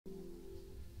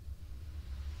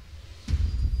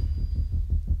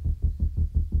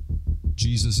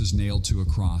Jesus is nailed to a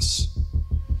cross.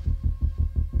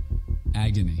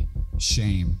 Agony,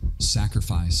 shame,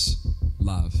 sacrifice,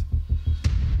 love.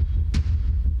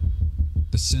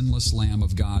 The sinless Lamb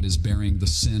of God is bearing the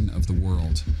sin of the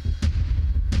world.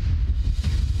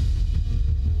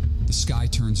 The sky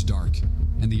turns dark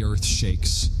and the earth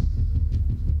shakes.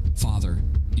 Father,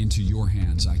 into your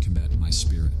hands I commit my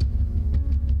spirit.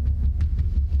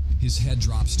 His head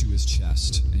drops to his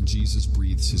chest, and Jesus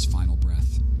breathes his final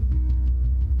breath.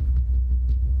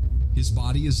 His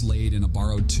body is laid in a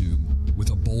borrowed tomb,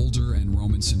 with a boulder and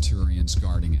Roman centurions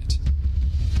guarding it.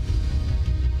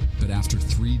 But after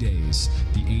 3 days,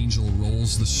 the angel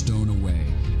rolls the stone away,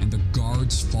 and the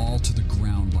guards fall to the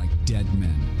ground like dead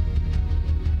men.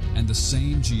 And the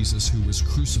same Jesus who was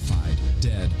crucified,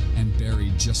 dead, and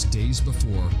buried just days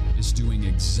before is doing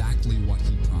exactly what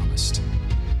he promised.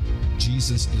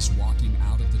 Jesus is walking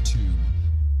out of the tomb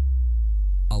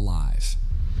alive.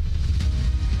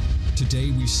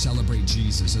 Today we celebrate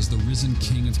Jesus as the risen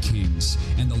King of Kings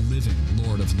and the living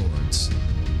Lord of Lords.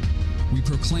 We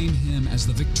proclaim him as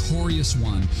the victorious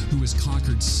one who has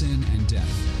conquered sin and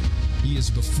death. He is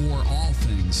before all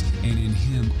things, and in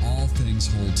him all things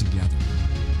hold together.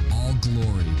 All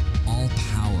glory, all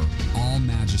power, all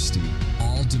majesty,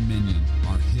 all dominion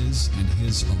are his and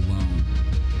his alone.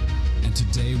 And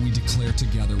today we declare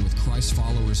together with Christ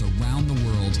followers around the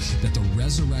world that the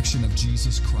resurrection of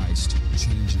Jesus Christ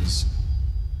changes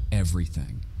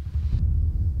everything.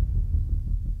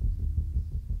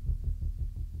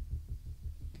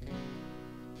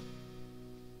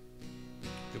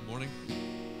 Good morning.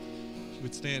 If you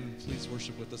would stand and please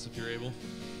worship with us if you're able.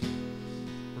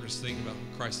 We're going to sing about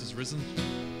Christ is risen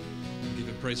and give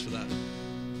him praise for that.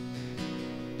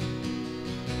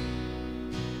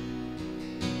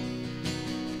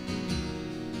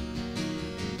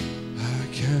 I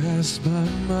cast my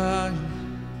mind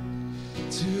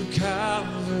to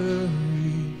Calvary,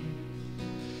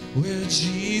 where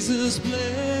Jesus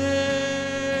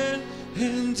bled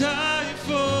and died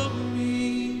for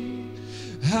me.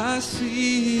 I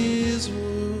see his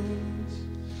wounds,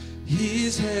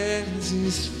 his hands,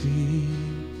 his feet,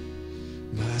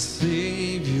 my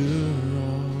Savior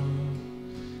on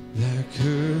that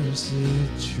cursed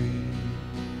tree.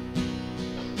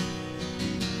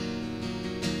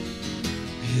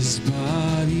 His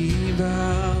body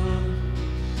bound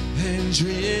and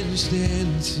drenched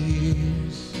in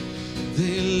tears,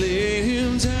 they laid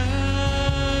him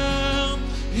down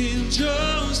in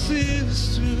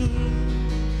Joseph's tomb,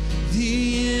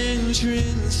 the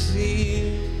entrance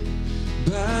sealed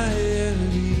by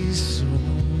every soul,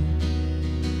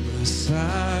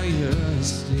 Messiah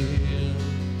still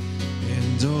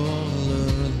and all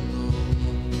alone.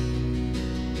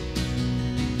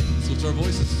 Let's lift our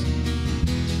voices.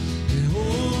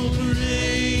 Oh,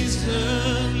 praise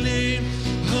the name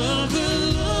of the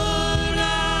Lord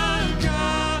our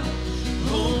God.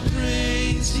 Oh,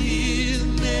 praise his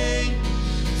name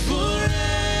forevermore.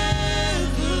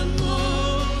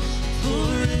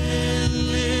 For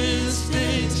endless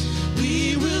days we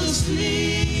will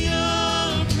sing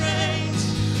your praise.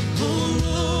 Oh,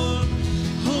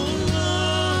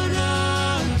 Lord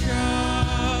our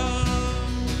God.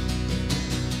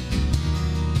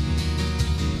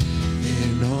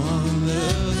 And on the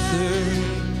third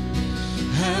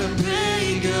at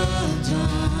break of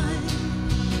dawn,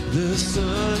 the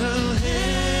Son of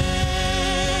Heaven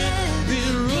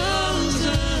rose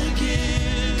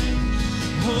again.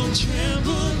 Oh,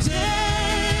 tremble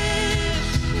death,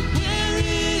 where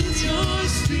is your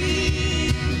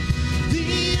sting? The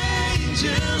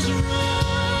angels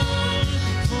roar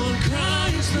for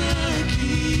Christ the King.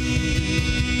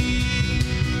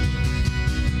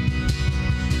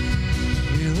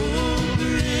 Oh,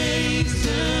 praise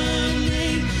the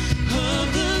name of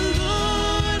the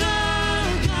Lord our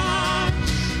God.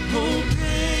 Oh,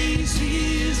 praise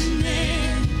his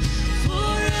name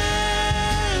forevermore.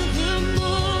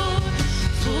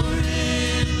 For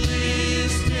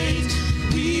endless days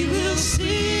we will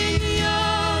sing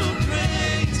your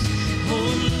praise.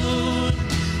 Oh, Lord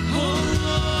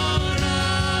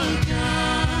our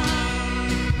God.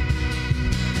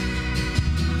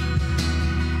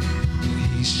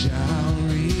 We shall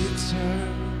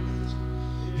return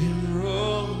in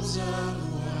robes of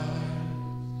white.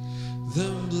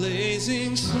 The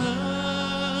blazing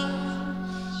sun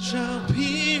shall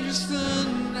pierce the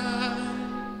night,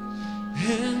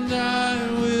 and I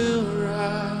will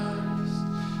rise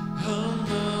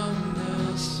among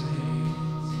the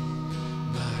saints,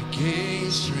 my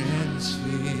gaze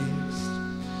transfixed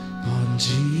on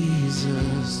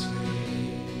Jesus'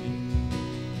 face.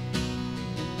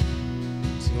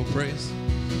 Sing your praise.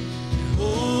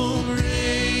 Oh,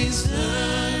 praise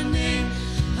the name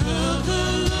of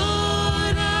the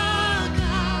Lord our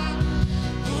God.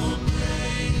 Oh,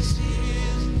 praise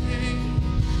his name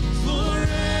forevermore.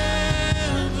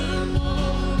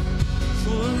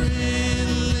 For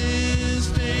endless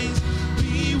days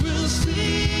we will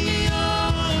sing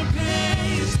your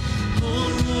praise. Oh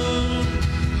Lord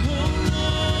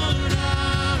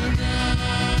our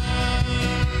God.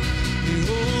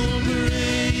 Oh,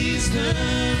 praise the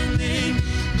name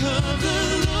of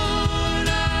the Lord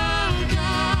our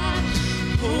God.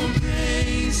 Oh,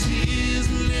 praise his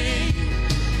name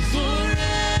forevermore.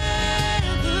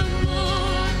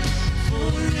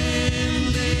 For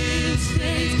endless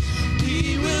days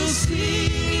we will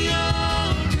sing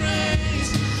your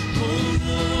praise. Oh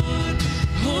Lord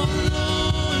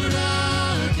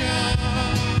our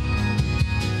God.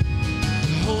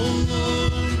 Oh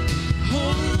Lord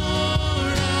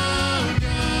our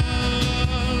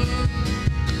God.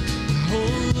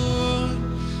 Oh Lord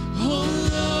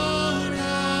our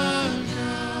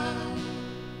God.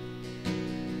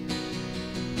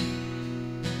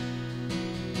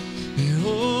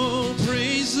 Oh,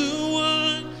 praise the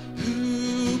one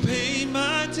who paid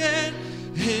my debt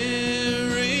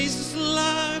and raised us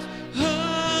alive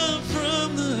up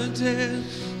from the dead.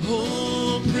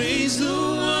 Oh, praise the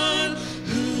one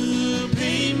who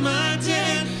paid my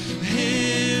debt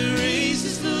and raised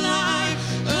us alive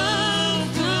up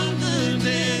from the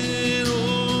dead.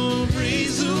 Oh,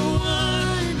 praise the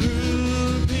one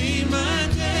who paid my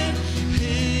debt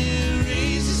and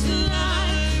raised us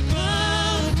alive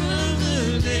up from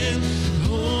the dead.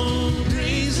 Oh,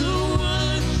 praise the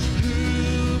one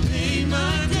who paid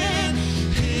my debt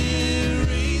and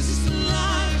raised us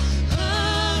alive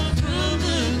up from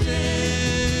the dead.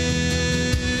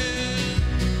 Oh,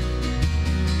 praise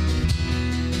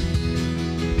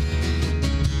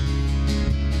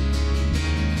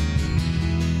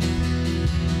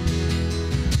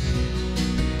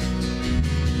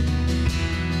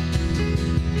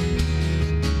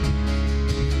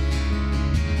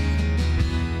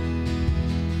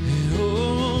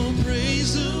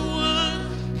the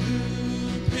one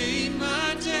who paid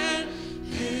my debt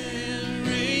and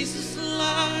raised us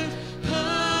alive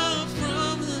up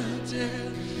from the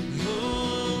dead.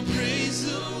 Oh, praise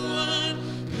the one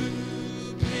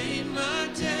who paid my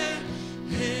debt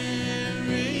and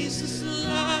raised us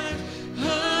alive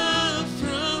up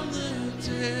from the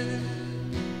dead.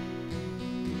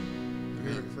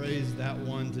 We're going to praise that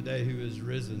one today who is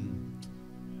risen.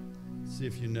 See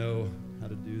if you know how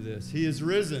to do this. He is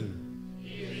risen.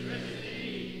 He is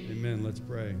risen. Amen. Let's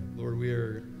pray. Lord, we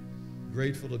are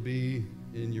grateful to be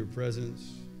in your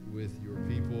presence with your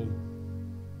people.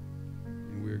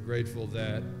 And we are grateful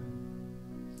that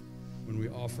when we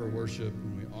offer worship,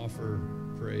 when we offer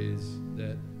praise,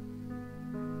 that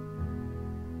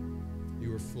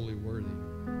you are fully worthy.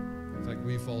 In fact,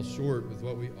 we fall short with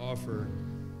what we offer,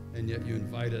 and yet you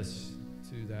invite us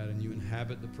to that, and you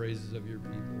inhabit the praises of your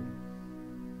people.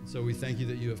 So we thank you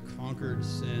that you have conquered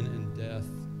sin and death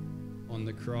on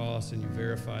the cross, and you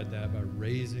verified that by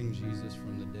raising Jesus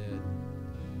from the dead.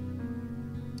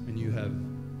 And you have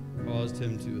caused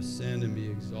him to ascend and be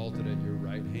exalted at your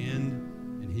right hand,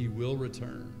 and he will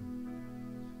return.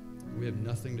 We have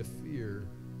nothing to fear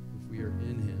if we are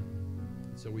in him.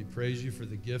 So we praise you for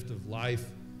the gift of life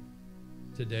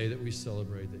today that we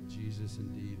celebrate, that Jesus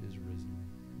indeed is risen.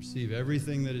 Receive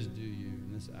everything that is due you in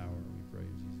this hour, we pray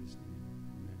in Jesus' name.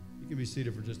 Amen. You can be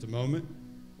seated for just a moment. I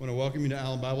want to welcome you to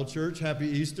Allen Bible Church. Happy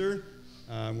Easter.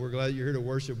 We're glad that you're here to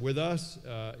worship with us.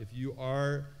 If you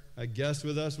are a guest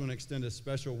with us, I want to extend a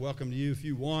special welcome to you. If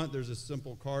you want, there's a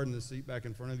simple card in the seat back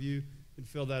in front of you. You can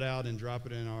fill that out and drop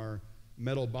it in our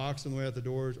metal box on the way out the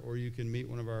doors, or you can meet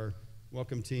one of our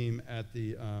welcome team at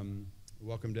the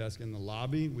welcome desk in the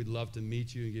lobby. We'd love to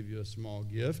meet you and give you a small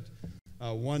gift.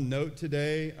 One note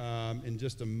today, in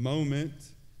just a moment,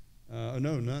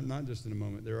 not just in a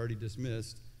moment, they're already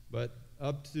dismissed, but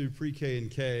up to pre-K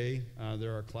and K,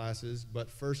 there are classes, but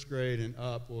first grade and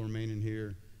up will remain in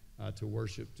here to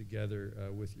worship together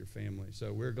with your family.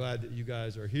 So we're glad that you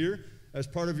guys are here. As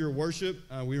part of your worship,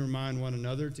 we remind one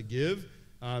another to give.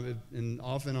 And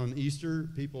often on Easter,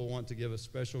 people want to give a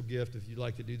special gift. If you'd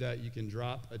like to do that, you can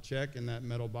drop a check in that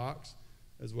metal box,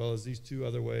 as well as these two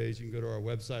other ways. You can go to our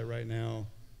website right now,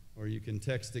 or you can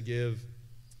text to give.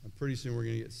 Pretty soon we're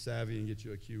going to get savvy and get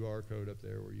you a QR code up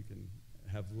there where you can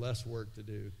have less work to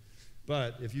do.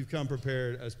 But if you've come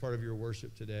prepared as part of your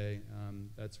worship today,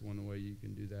 that's one way you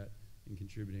can do that in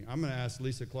contributing. I'm going to ask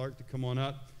Lisa Clark to come on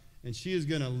up, and she is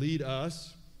going to lead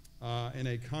us in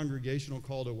a congregational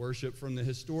call to worship from the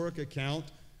historic account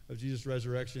of Jesus'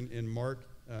 resurrection in Mark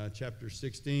chapter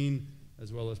 16,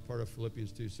 as well as part of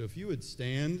Philippians 2. So if you would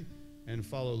stand and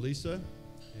follow Lisa,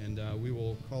 and we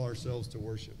will call ourselves to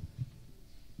worship.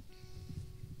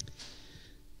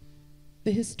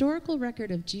 The historical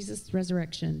record of Jesus'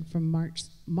 resurrection from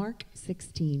Mark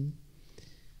 16.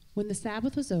 When the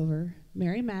Sabbath was over,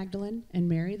 Mary Magdalene and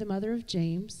Mary, the mother of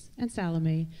James, and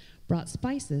Salome brought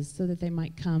spices so that they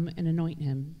might come and anoint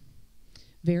him.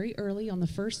 Very early on the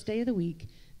first day of the week,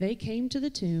 they came to the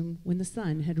tomb when the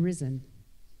sun had risen.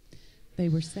 They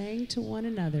were saying to one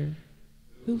another,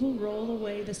 "Who will roll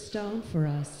away the stone for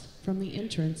us from the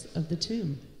entrance of the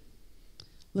tomb?"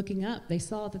 Looking up, they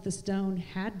saw that the stone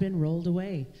had been rolled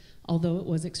away, although it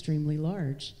was extremely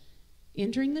large.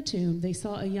 Entering the tomb, they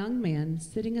saw a young man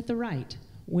sitting at the right,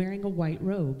 wearing a white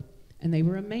robe, and they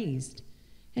were amazed.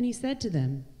 And he said to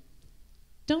them,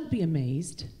 "Don't be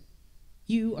amazed.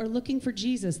 You are looking for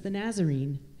Jesus the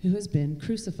Nazarene, who has been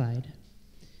crucified.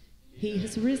 He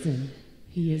has risen.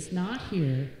 He is not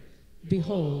here.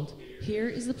 Behold, here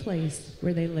is the place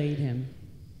where they laid him.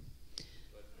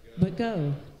 But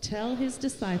go, tell his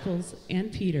disciples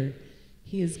and Peter,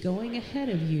 he is going ahead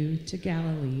of you to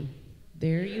Galilee.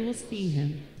 There you will see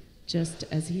him, just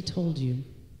as he told you."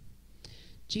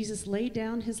 Jesus laid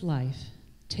down his life,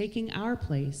 taking our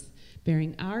place,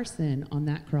 bearing our sin on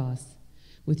that cross.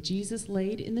 With Jesus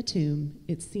laid in the tomb,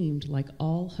 it seemed like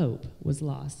all hope was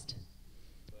lost.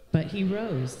 But he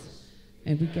rose,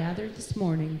 and we gathered this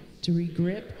morning to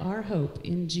regrip our hope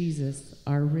in Jesus,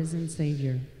 our risen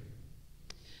Savior.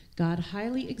 God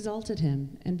highly exalted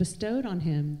him and bestowed on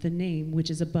him the name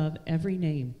which is above every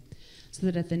name, so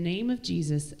that at the name of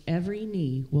Jesus every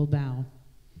knee will bow,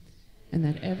 and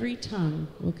that every tongue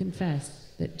will confess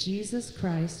that Jesus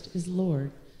Christ is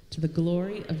Lord, to the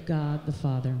glory of God the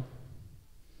Father.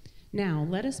 Now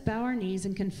let us bow our knees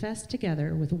and confess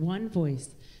together with one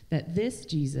voice that this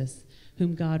Jesus,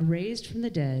 whom God raised from the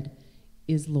dead,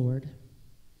 is Lord.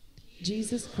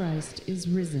 Jesus Christ is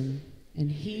risen, and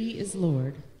he is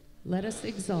Lord. Let us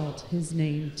exalt his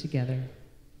name together.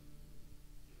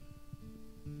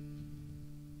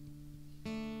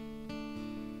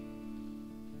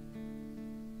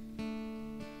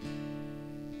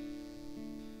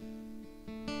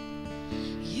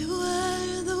 You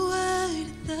are the Word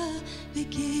at the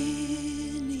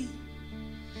beginning,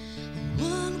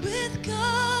 one with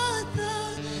God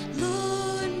the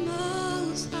Lord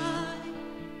Most High.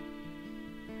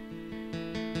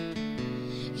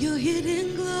 Your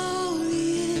hidden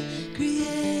glory in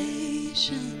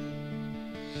creation,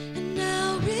 and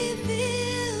now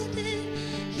revealed in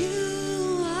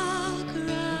you are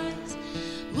Christ.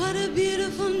 What a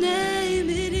beautiful name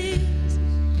it is.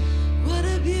 What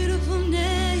a beautiful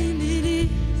name it is.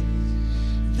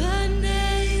 The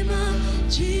name of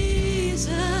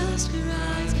Jesus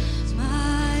Christ,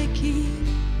 my King.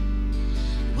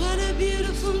 What a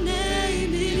beautiful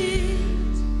name it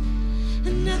is.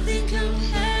 And nothing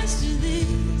compares to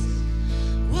this.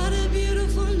 What a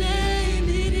beautiful name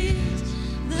it is.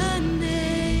 The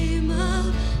name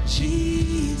of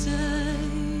Jesus.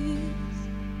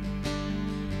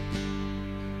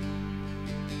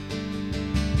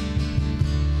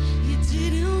 You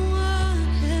didn't want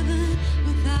heaven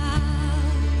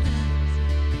without us.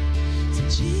 So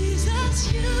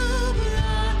Jesus, you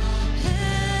brought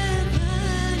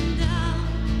heaven down.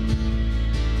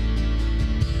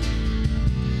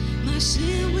 My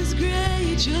sin was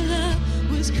great, your love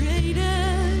was greater.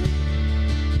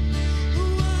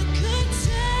 What could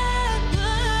separate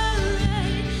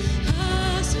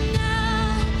us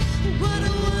now? What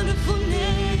a wonderful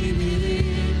name it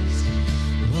is.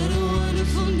 What a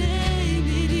wonderful name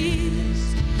it is.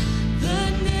 The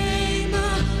name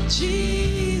of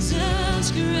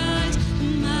Jesus Christ,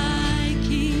 my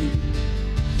King.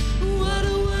 What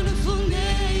a wonderful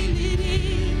name it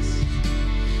is.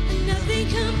 And nothing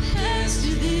compares to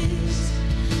this.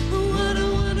 What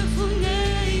a wonderful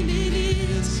name it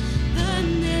is. The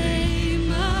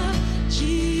name of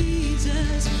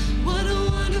Jesus. What a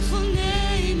wonderful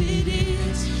name it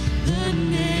is. The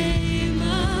name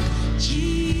of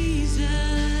Jesus.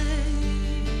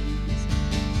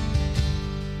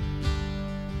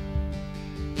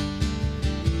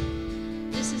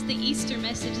 This is the Easter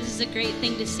message. This is a great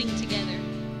thing to sing together.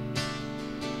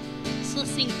 So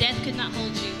let's sing Death Could Not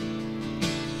Hold You.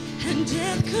 And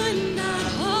death could not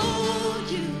hold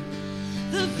you.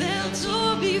 The veil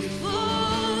tore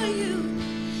before you.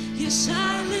 You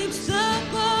silenced the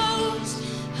boast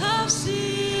of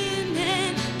sin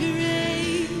and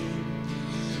grave.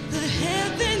 The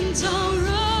heavens are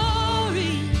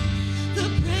roaring the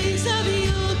praise of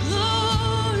your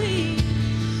glory.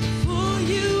 For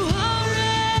you are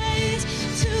raised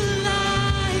to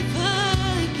life.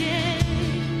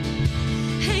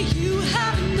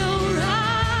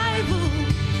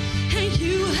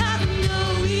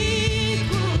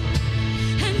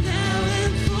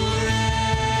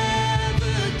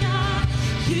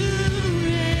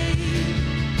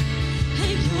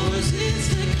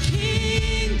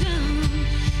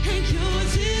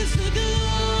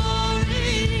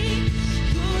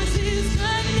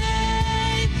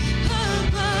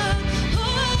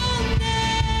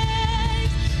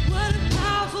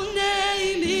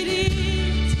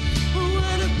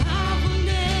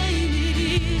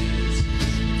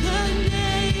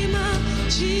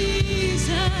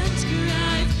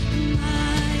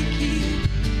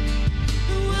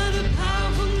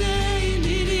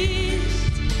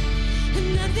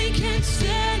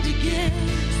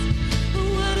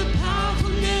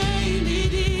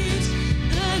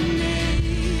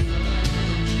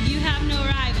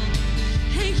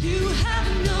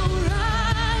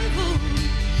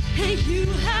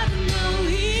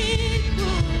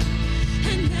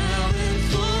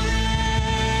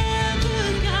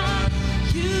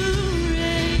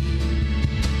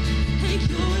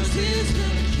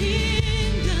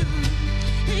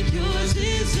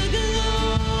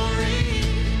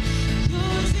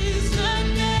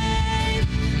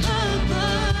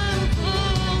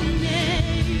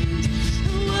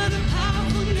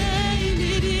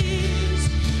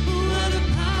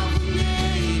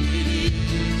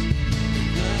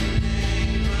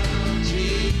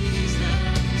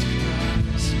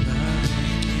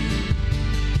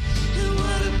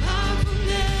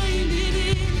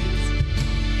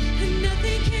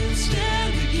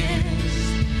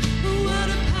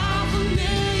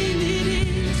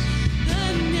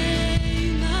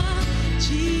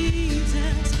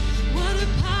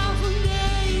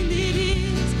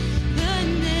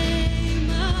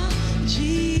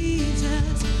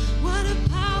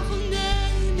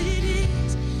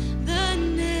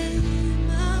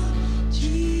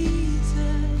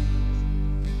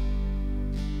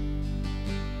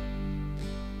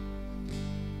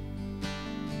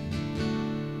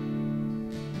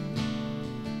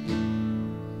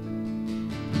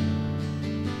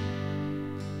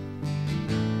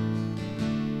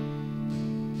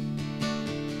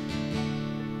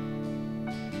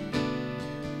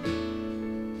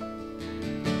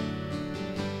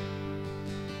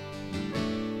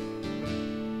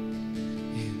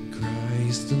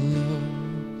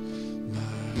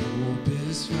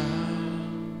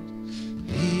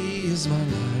 is my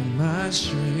light, my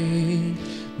strength,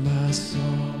 my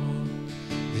song.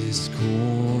 This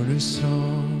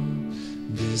cornerstone,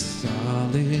 this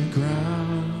solid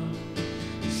ground,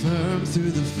 firm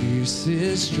through the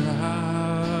fiercest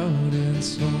drought and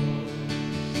storm.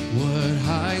 What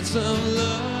heights of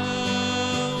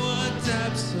love, what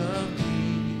depths of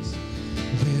peace,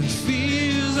 when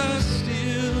fears are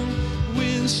still,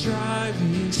 when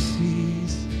striving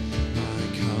cease. My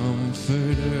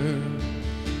comforter,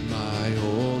 my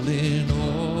all in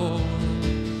all,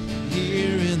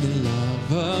 here in the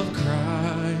love of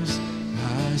Christ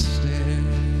I stand.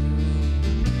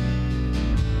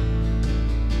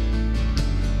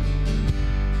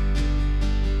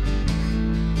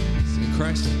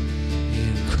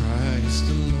 In Christ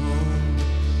alone,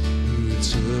 who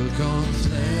took on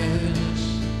flesh,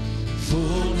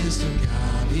 fullness of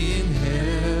God in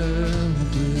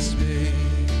helpless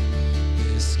babe.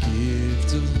 This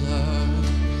gift of love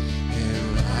and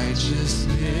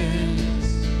righteousness,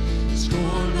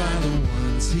 scorned by the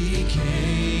ones he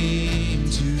came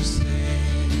to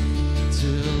save.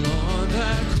 Till on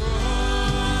that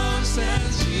cross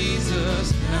as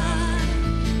Jesus died,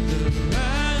 the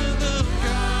wrath of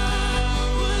God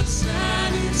was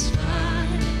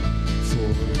satisfied.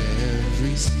 For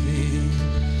every sin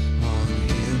on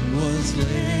him was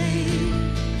laid.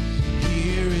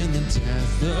 Here in the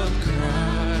death of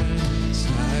Christ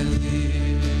I live.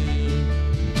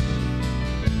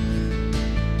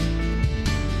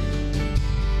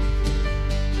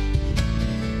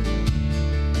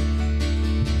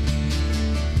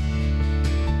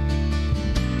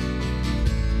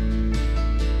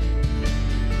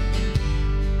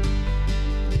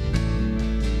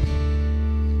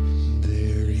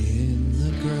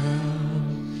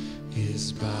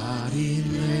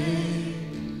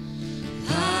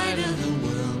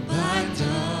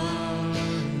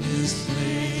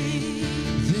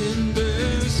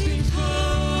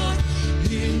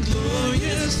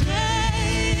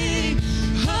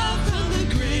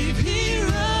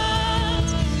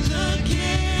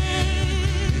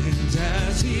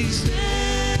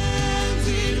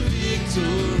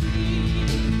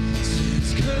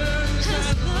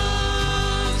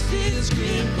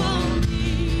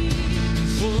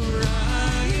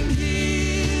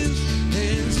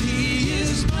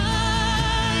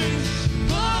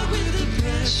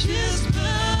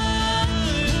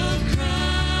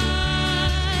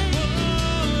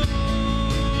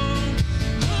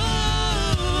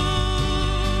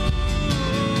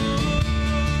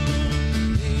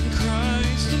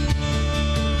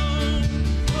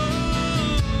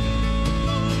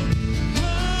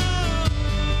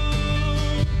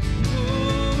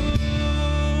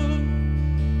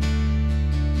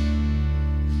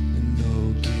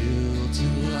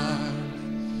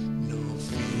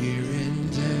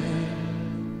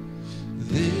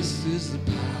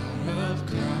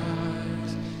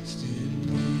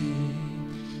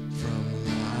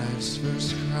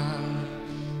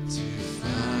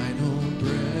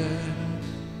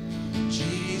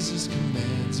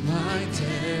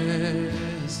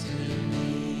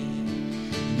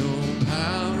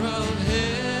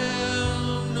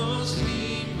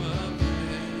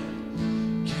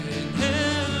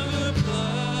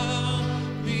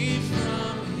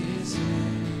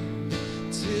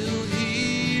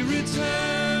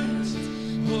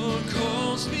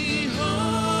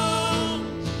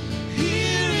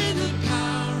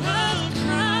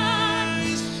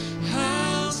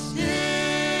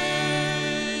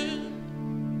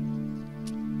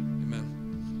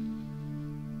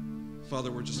 Father,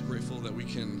 we're just grateful that we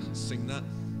can sing that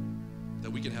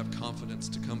we can have confidence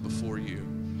to come before you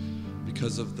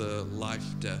because of the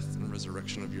life, death, and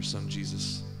resurrection of your Son,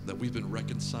 Jesus, that we've been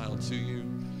reconciled to you,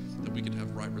 that we can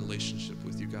have right relationship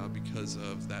with you, God, because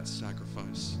of that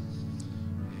sacrifice.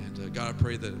 And God, I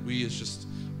pray that we as just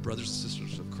brothers and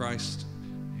sisters of Christ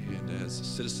and as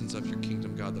citizens of your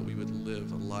kingdom, God, that we would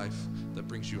live a life that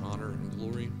brings you honor and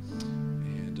glory,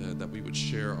 and that we would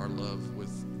share our love with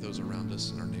those around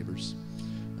us and our neighbors.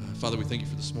 Father, we thank you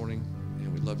for this morning,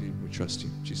 and we love you. We trust you.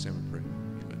 In Jesus' name we pray.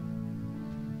 Amen.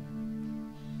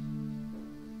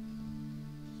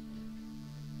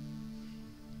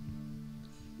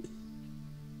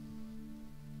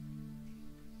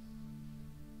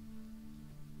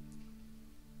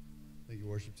 Thank you,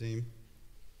 worship team.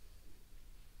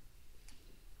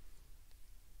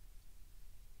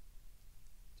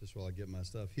 Just while I get my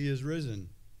stuff. He is risen.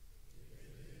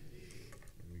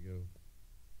 There we go.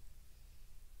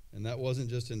 And that wasn't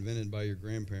just invented by your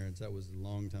grandparents. That was a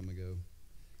long time ago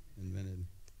invented.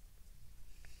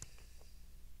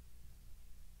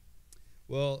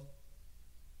 Well,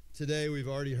 Today we've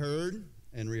already heard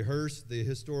and rehearsed the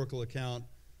historical account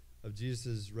of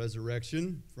Jesus'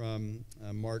 resurrection from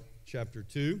Mark chapter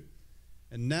 2.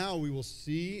 And now we will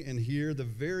see and hear the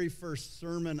very first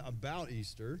sermon about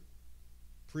Easter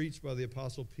preached by the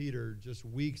Apostle Peter just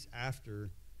weeks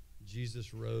after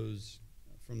Jesus rose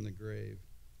from the grave.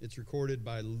 It's recorded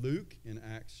by Luke in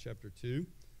Acts chapter 2.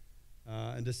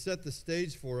 And to set the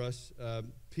stage for us,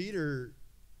 Peter,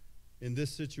 in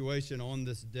this situation on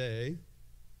this day,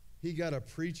 he got a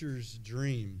preacher's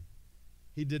dream.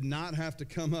 He did not have to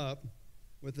come up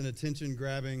with an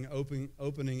attention-grabbing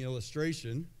opening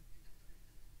illustration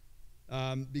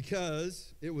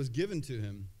because it was given to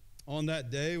him. On that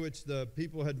day, which the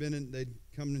people had they'd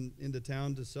come into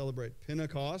town to celebrate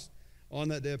Pentecost. On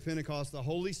that day of Pentecost, the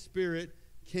Holy Spirit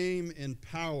came in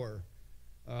power.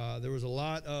 There was a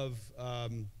lot of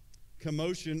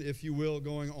commotion, if you will,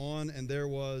 going on, and there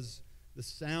was the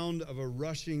sound of a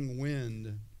rushing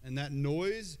wind. And that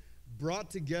noise brought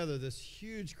together this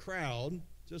huge crowd,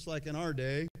 just like in our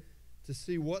day, to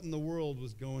see what in the world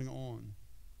was going on.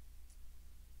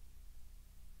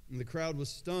 And the crowd was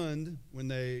stunned when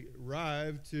they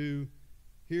arrived to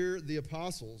hear the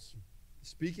apostles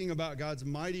speaking about God's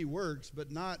mighty works, but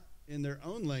not in their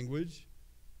own language,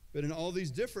 but in all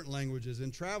these different languages.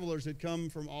 And travelers had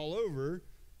come from all over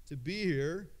to be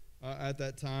here at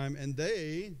that time, and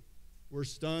they were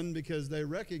stunned because they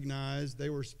recognized they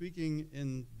were speaking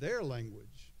in their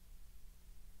language.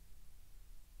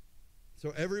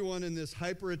 So everyone in this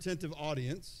hyper-attentive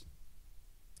audience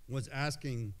was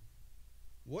asking,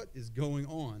 what is going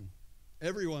on?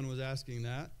 Everyone was asking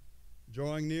that,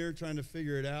 drawing near, trying to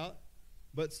figure it out.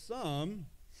 But some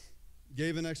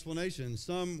gave an explanation.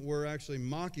 Some were actually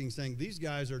mocking, saying, these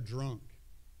guys are drunk.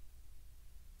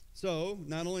 So,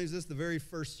 not only is this the very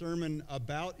first sermon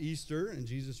about Easter and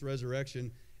Jesus'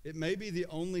 resurrection, it may be the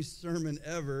only sermon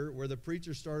ever where the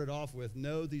preacher started off with,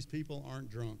 no, these people aren't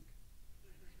drunk.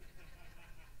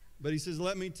 But he says,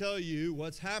 let me tell you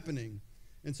what's happening.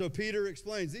 And so Peter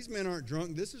explains, these men aren't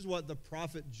drunk. This is what the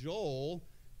prophet Joel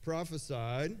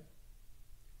prophesied.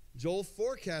 Joel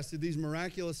forecasted these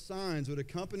miraculous signs would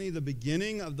accompany the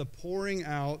beginning of the pouring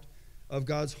out of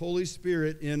God's Holy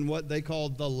Spirit in what they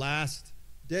called the last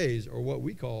days, or what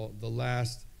we call the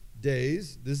last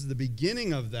days. This is the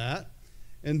beginning of that.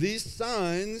 And these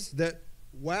signs that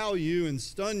wow you and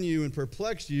stun you and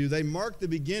perplex you, they mark the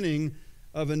beginning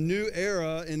of a new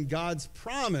era in God's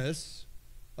promise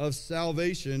of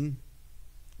salvation,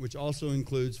 which also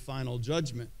includes final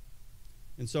judgment.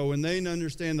 And so when they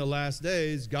understand the last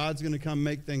days, God's going to come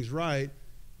make things right,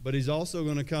 but he's also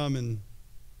going to come and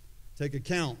take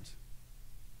account.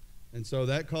 And so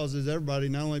that causes everybody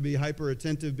not only to be hyper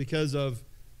attentive because of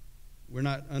we're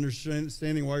not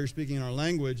understanding why you're speaking in our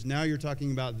language. Now you're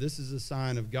talking about this is a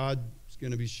sign of God's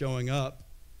going to be showing up,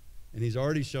 and he's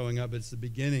already showing up. It's the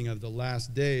beginning of the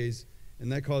last days,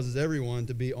 and that causes everyone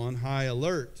to be on high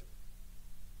alert.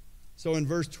 So in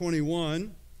verse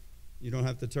 21, you don't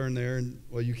have to turn there, and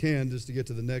well, you can just to get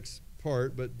to the next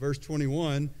part, but verse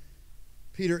 21,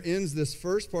 Peter ends this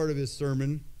first part of his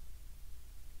sermon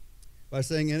by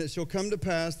saying, and it shall come to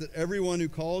pass that everyone who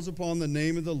calls upon the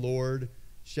name of the Lord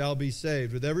shall be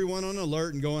saved. With everyone on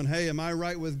alert and going, hey, am I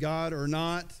right with God or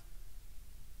not?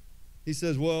 He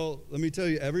says, well, let me tell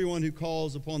you, everyone who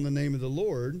calls upon the name of the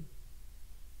Lord,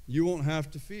 you won't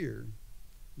have to fear.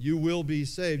 You will be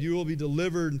saved. You will be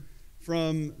delivered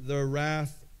from the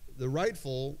wrath, the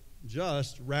rightful,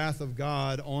 just wrath of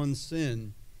God on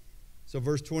sin. So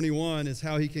verse 21 is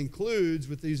how he concludes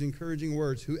with these encouraging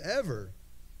words. Whoever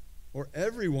or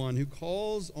everyone who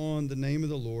calls on the name of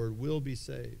the Lord will be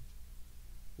saved.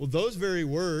 Well, those very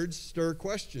words stir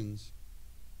questions.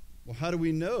 Well, how do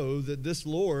we know that this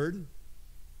Lord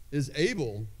is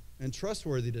able and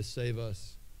trustworthy to save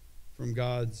us from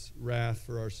God's wrath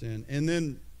for our sin? And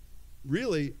then,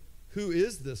 really, who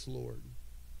is this Lord?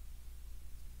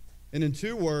 And in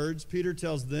two words, Peter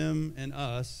tells them and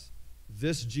us,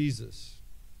 this Jesus.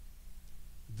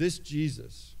 This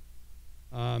Jesus.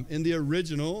 In the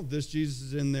original, this Jesus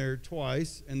is in there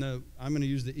twice. And I'm going to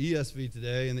use the ESV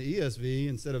today. In the ESV,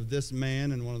 instead of this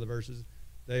man in one of the verses,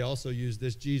 they also use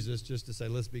this Jesus just to say,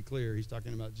 let's be clear, he's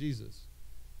talking about Jesus.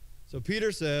 So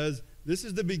Peter says, this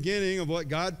is the beginning of what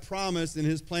God promised in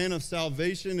his plan of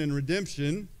salvation and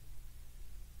redemption.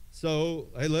 So,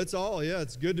 hey,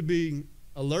 it's good to be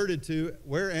alerted to,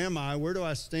 where am I? Where do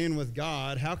I stand with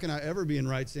God? How can I ever be in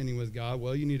right standing with God?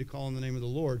 Well, you need to call on the name of the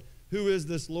Lord. Who is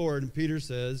this Lord? And Peter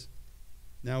says,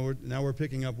 now we're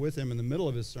picking up with him in the middle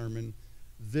of his sermon,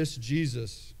 this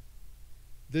Jesus.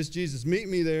 This Jesus. Meet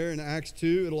me there in Acts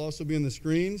 2. It'll also be on the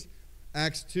screens.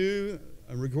 Acts 2,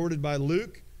 recorded by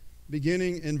Luke.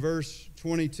 beginning in verse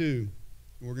 22.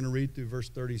 We're going to read through verse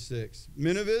 36.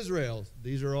 Men of Israel,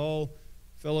 these are all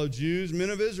fellow Jews. Men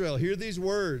of Israel, hear these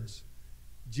words.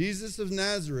 Jesus of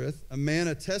Nazareth, a man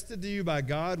attested to you by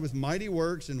God with mighty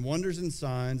works and wonders and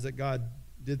signs that God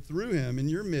did through him in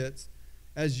your midst,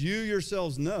 as you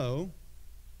yourselves know.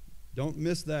 Don't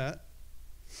miss that.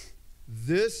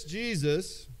 This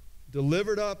Jesus,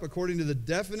 delivered up according to the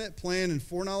definite plan and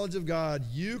foreknowledge of God,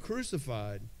 you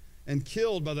crucified and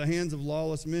killed by the hands of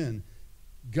lawless men.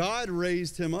 God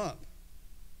raised him up,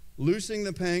 loosing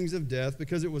the pangs of death,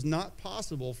 because it was not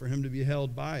possible for him to be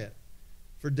held by it.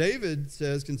 For David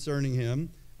says concerning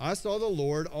him, I saw the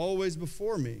Lord always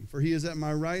before me, for he is at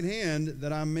my right hand,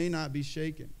 that I may not be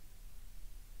shaken.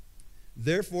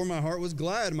 Therefore my heart was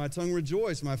glad, my tongue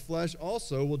rejoiced, my flesh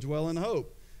also will dwell in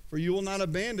hope. For you will not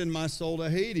abandon my soul to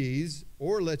Hades,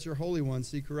 or let your Holy One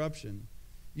see corruption.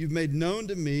 You've made known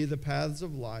to me the paths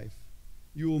of life.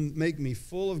 You will make me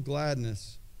full of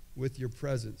gladness with your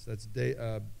presence. That's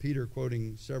Peter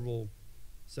quoting several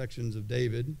sections of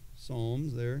David,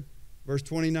 Psalms there. Verse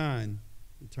 29,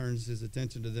 he turns his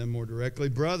attention to them more directly.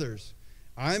 Brothers,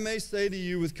 I may say to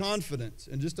you with confidence,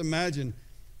 and just imagine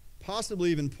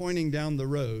possibly even pointing down the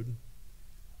road,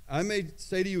 I may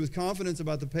say to you with confidence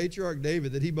about the patriarch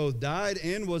David that he both died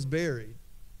and was buried.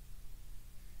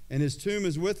 And his tomb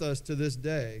is with us to this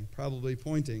day, probably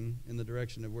pointing in the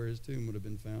direction of where his tomb would have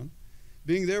been found.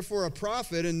 Being therefore a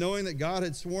prophet, and knowing that God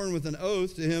had sworn with an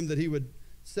oath to him that he would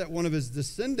set one of his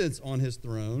descendants on his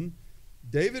throne,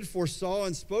 David foresaw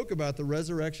and spoke about the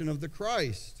resurrection of the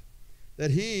Christ,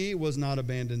 that he was not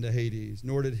abandoned to Hades,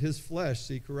 nor did his flesh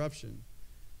see corruption.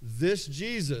 This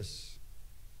Jesus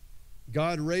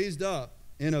God raised up,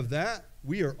 and of that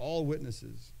we are all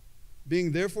witnesses.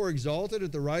 Being therefore exalted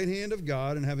at the right hand of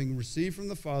God, and having received from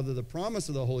the Father the promise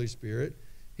of the Holy Spirit,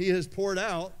 he has poured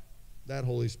out, that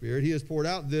Holy Spirit, he has poured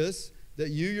out this that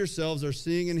you yourselves are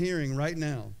seeing and hearing right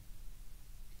now.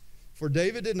 For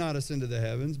David did not ascend to the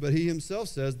heavens, but he himself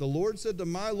says, the Lord said to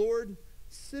my Lord,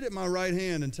 sit at my right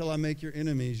hand until I make your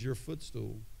enemies your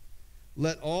footstool.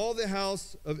 Let all the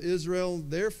house of Israel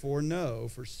therefore know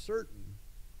for certain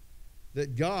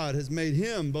that God has made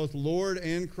him both Lord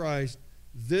and Christ,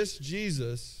 this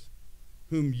Jesus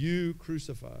whom you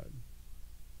crucified.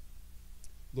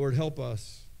 Lord, help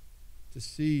us to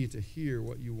see, to hear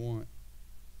what you want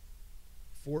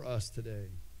for us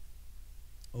today.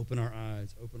 Open our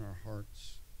eyes, open our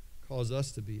hearts. Cause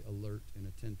us to be alert and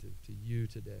attentive to you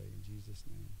today. In Jesus'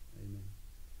 name, amen.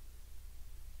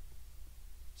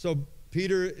 So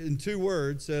Peter, in 2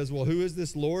 words, says, well, who is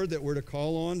this Lord that we're to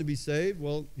call on to be saved?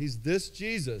 Well, he's this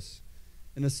Jesus.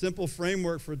 And a simple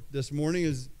framework for this morning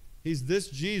is he's this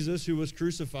Jesus who was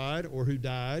crucified or who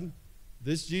died,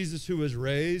 this Jesus who was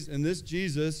raised, and this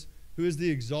Jesus who is the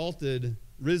exalted,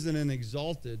 risen and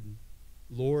exalted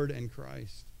Lord and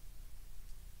Christ.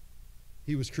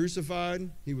 He was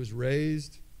crucified, he was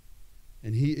raised,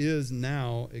 and he is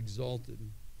now exalted.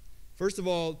 First of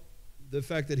all, the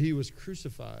fact that he was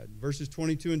crucified. Verses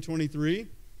 22 and 23,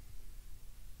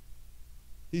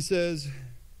 he says,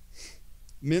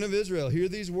 men of Israel, hear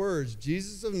these words.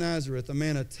 Jesus of Nazareth, a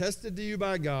man attested to you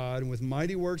by God, and with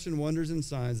mighty works and wonders and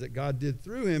signs that God did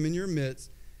through him in your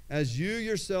midst, as you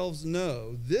yourselves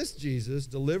know, this Jesus,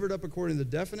 delivered up according to the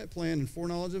definite plan and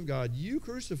foreknowledge of God, you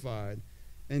crucified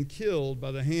and killed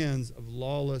by the hands of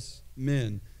lawless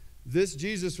men. This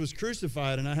Jesus was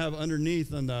crucified, and I have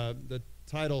underneath on the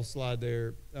title slide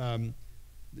there,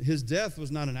 his death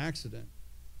was not an accident.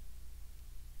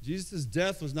 Jesus'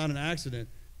 death was not an accident.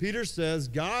 Peter says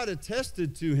God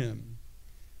attested to him.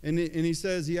 And he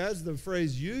says, he has the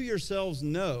phrase, you yourselves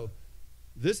know.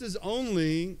 This is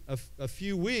only a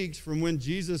few weeks from when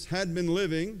Jesus had been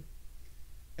living.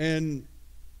 And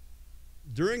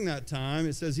during that time,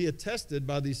 it says he attested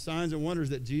by these signs and wonders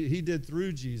that he did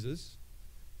through Jesus,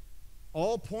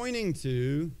 all pointing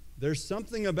to there's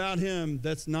something about him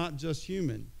that's not just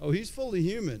human. Oh, he's fully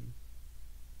human.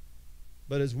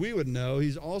 But as we would know,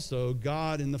 he's also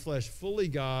God in the flesh, fully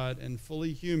God and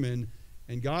fully human.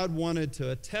 And God wanted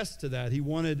to attest to that. He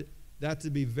wanted that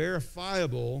to be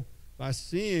verifiable by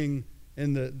seeing,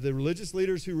 and the religious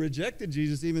leaders who rejected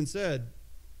Jesus even said,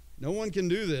 no one can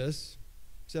do this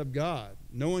except God.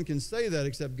 No one can say that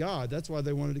except God. That's why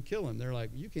they wanted to kill him. They're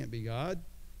like, you can't be God.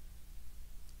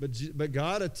 But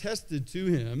God attested to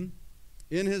him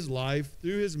in his life,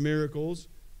 through his miracles,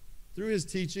 through his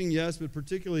teaching, yes, but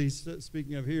particularly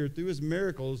speaking of here, through his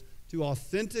miracles, to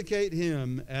authenticate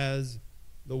him as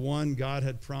the one God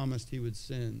had promised he would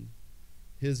send,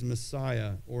 his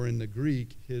Messiah, or in the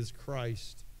Greek, his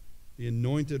Christ, the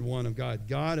anointed one of God.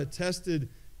 God attested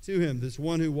to him, this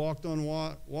one who walked on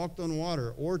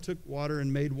water, or took water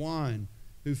and made wine,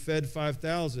 who fed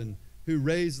 5,000, who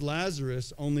raised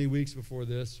Lazarus only weeks before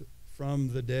this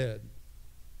from the dead.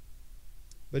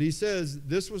 But he says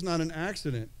this was not an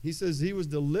accident. He says he was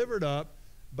delivered up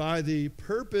by the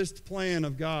purposed plan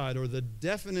of God, or the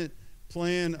definite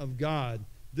plan of God.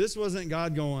 This wasn't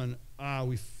God going,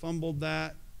 we fumbled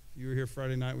that. If you were here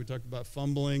Friday night, we talked about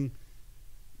fumbling.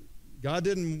 God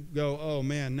didn't go, oh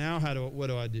man, now what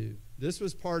do I do? This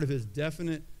was part of his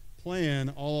definite plan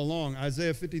all along.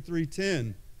 Isaiah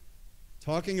 53:10,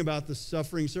 talking about the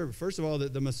suffering servant. First of all,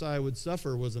 that the Messiah would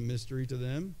suffer was a mystery to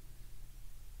them.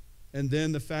 And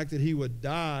then the fact that he would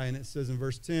die, and it says in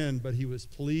verse 10, but he was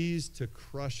pleased to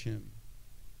crush him.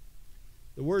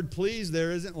 The word pleased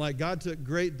there isn't like God took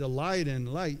great delight in,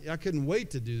 like, I couldn't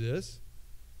wait to do this.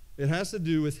 It has to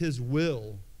do with his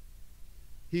will.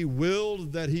 He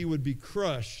willed that he would be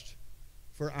crushed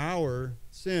for our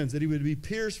sins, that he would be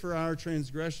pierced for our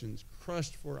transgressions,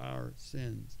 crushed for our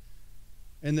sins,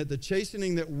 and that the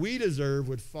chastening that we deserve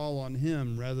would fall on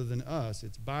him rather than us.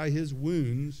 It's by his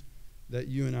wounds that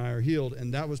you and I are healed,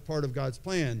 and that was part of God's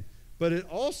plan. But it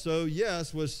also,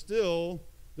 yes, was still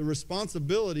the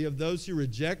responsibility of those who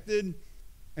rejected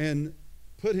and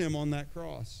put him on that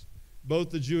cross. Both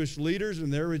the Jewish leaders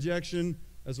and their rejection,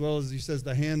 as well as he says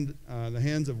the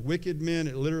hands of wicked men.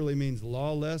 It literally means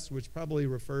lawless, which probably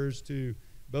refers to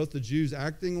both the Jews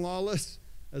acting lawless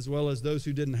as well as those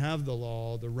who didn't have the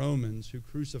law, the Romans who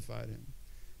crucified him.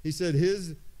 He said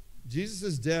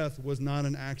Jesus' death was not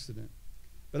an accident.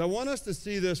 But I want us to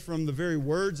see this from the very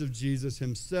words of Jesus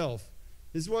himself.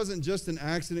 This wasn't just an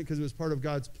accident because it was part of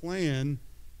God's plan.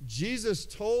 Jesus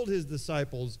told his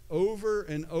disciples over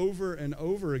and over and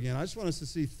over again. I just want us to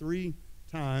see 3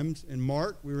 times in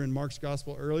Mark. We were in Mark's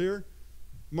gospel earlier.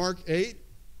 Mark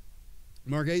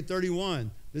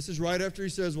 8:31. This is right after he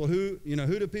says, well, who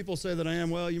do people say that I am?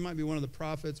 Well, you might be one of the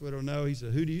prophets. We don't know. He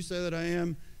said, who do you say that I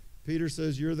am? Peter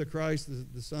says, you're the Christ,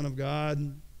 the Son of God.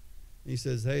 And he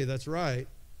says, hey, that's right.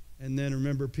 And then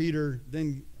remember, Peter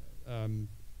then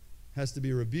has to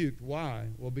be rebuked. Why?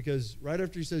 Well, because right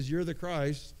after he says, you're the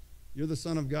Christ, you're the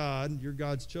Son of God, you're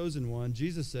God's chosen one,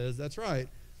 Jesus says, that's right.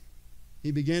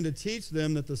 He began to teach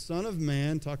them that the Son of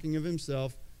Man, talking of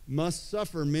himself, must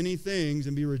suffer many things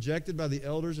and be rejected by the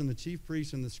elders and the chief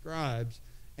priests and the scribes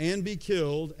and be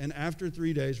killed, and after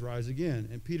 3 days rise again.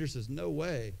 And Peter says, no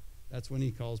way. That's when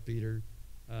he calls Peter.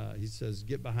 He says,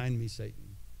 get behind me,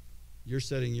 Satan. You're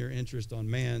setting your interest on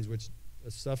man's, which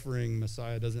a suffering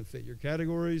Messiah doesn't fit your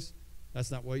categories. That's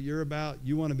not what you're about.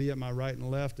 You want to be at my right and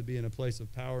left, to be in a place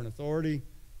of power and authority.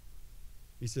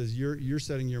 He says, you're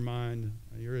setting your mind,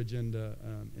 your agenda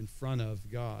in front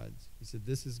of God's. He said,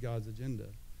 this is God's agenda.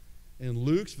 In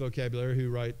Luke's vocabulary, who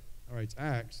writes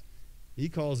Acts, he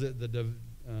calls it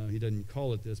he doesn't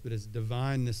call it this, but it's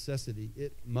divine necessity.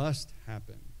 It must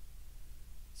happen.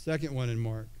 Second one in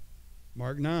Mark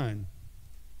 9.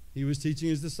 He was teaching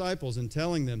his disciples and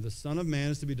telling them, the Son of Man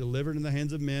is to be delivered in the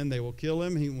hands of men. They will kill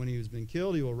him. When he has been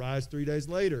killed, he will rise 3 days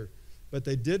later. But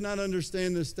they did not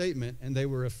understand this statement, and they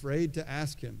were afraid to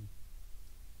ask him.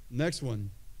 Next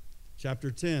one,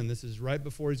 chapter 10. This is right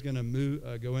before he's going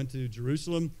to go into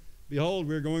Jerusalem. Behold,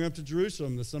 we're going up to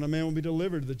Jerusalem. The Son of Man will be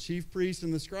delivered to the chief priests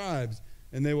and the scribes,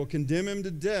 and they will condemn him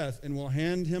to death and will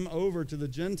hand him over to the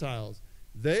Gentiles.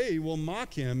 They will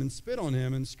mock him and spit on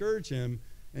him and scourge him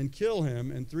and kill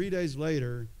him, and 3 days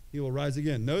later he will rise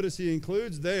again. Notice he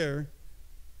includes there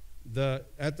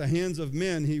at the hands of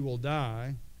men he will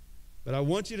die. But I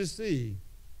want you to see,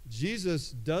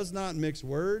 Jesus does not mix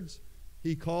words.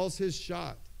 He calls his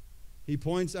shot. He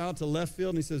points out to left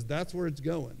field and he says, that's where it's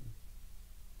going.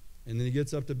 And then he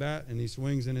gets up to bat and he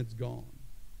swings and it's gone.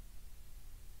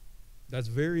 That's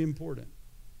very important.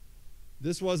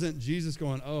 This wasn't Jesus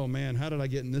going, oh man, how did I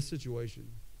get in this situation?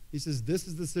 He says, this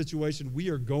is the situation we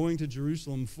are going to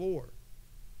Jerusalem for.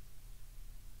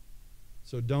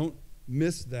 So don't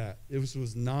miss that. It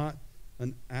was not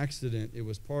an accident. It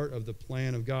was part of the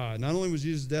plan of God. Not only was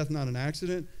Jesus' death not an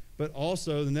accident, but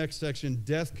also the next section,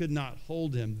 death could not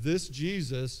hold him. This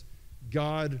Jesus,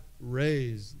 God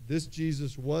raised. This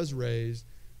Jesus was raised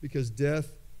because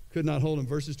death could not hold him.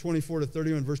 Verses 24 to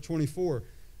 31, verse 24.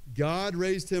 God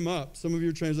raised him up. Some of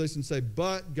your translations say,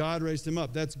 but God raised him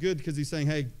up. That's good because he's saying,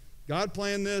 hey, God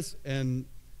planned this and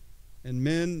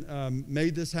men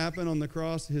made this happen on the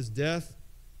cross, his death,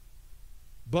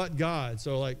 but God.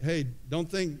 So hey, don't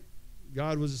think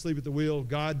God was asleep at the wheel.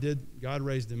 God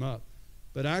raised him up.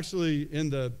 But actually in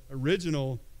the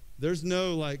original, there's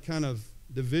no kind of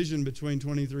division between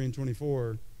 23 and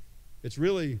 24. It's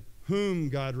really whom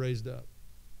God raised up.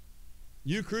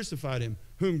 You crucified him.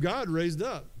 whom God raised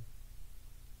up.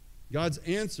 God's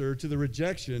answer to the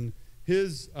rejection,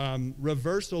 his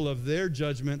reversal of their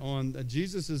judgment on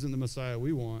Jesus isn't the Messiah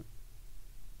we want.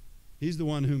 He's the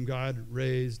one whom God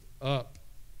raised up.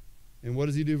 And what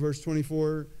does he do? Verse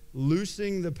 24,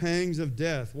 loosing the pangs of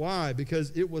death. Why?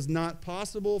 Because it was not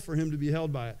possible for him to be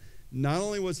held by it. Not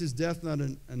only was his death not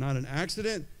an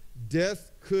accident,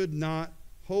 death could not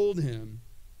hold him.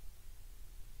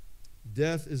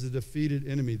 Death is a defeated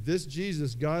enemy. This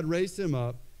Jesus, God raised him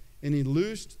up, and he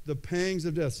loosed the pangs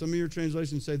of death. Some of your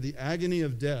translations say the agony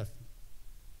of death.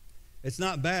 It's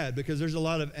not bad because there's a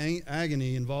lot of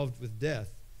agony involved with death.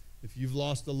 If you've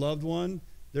lost a loved one,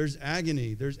 there's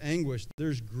agony, there's anguish,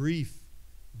 there's grief.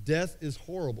 Death is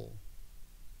horrible.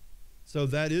 So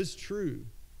that is true.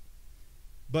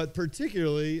 But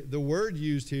particularly, the word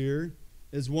used here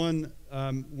is one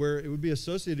where it would be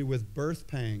associated with birth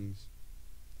pangs.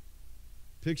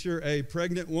 Picture a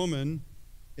pregnant woman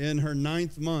in her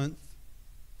 9th month,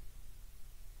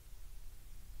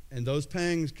 and those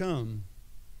pangs come.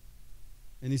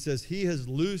 And he says he has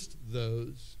loosed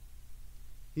those.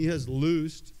 He has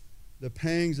loosed the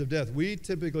pangs of death. We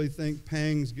typically think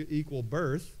pangs equal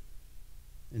birth,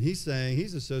 and he's saying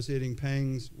he's associating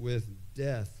pangs with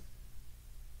death.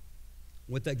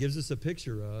 What that gives us a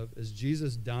picture of is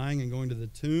Jesus dying and going to the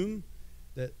tomb,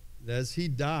 that as he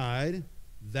died,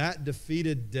 that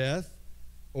defeated death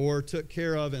or took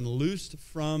care of and loosed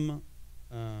from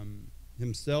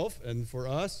himself and for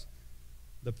us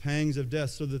the pangs of death,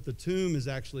 so that the tomb is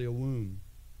actually a womb.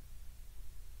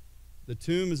 The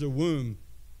tomb is a womb.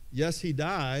 Yes, he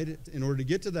died in order to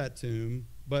get to that tomb,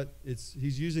 but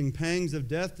he's using pangs of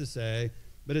death to say,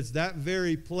 but it's that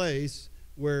very place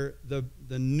where the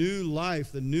new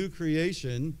life, the new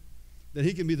creation, that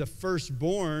he can be the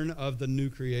firstborn of the new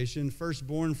creation,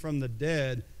 firstborn from the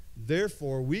dead.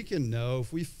 Therefore, we can know,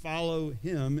 if we follow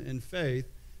him in faith,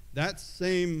 that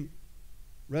same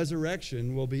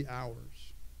resurrection will be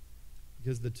ours.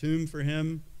 Because the tomb for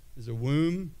him is a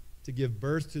womb to give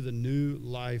birth to the new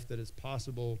life that is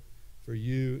possible for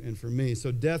you and for me.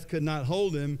 So death could not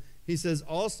hold him. He says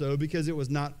also because it was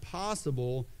not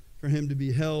possible for him to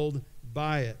be held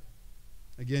by it.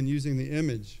 Again, using the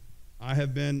image.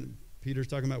 Peter's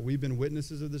talking about we've been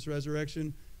witnesses of this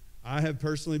resurrection. I have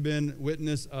personally been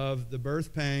witness of the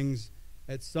birth pangs.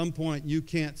 At some point, you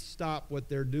can't stop what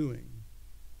they're doing.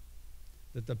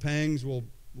 That the pangs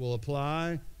will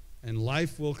apply and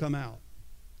life will come out.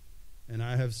 And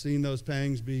I have seen those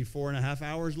pangs be 4.5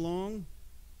 hours long,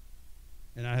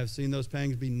 and I have seen those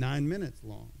pangs be 9 minutes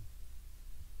long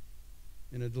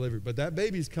in a delivery. But that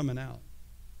baby's coming out.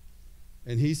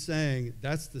 And he's saying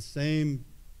that's the same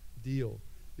deal.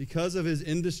 Because of his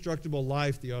indestructible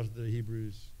life, the author of the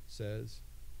Hebrews says,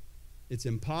 it's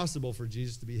impossible for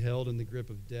Jesus to be held in the grip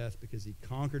of death because he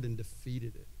conquered and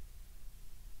defeated it.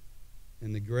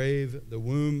 And the grave, the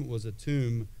womb, was a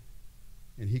tomb,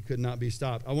 and he could not be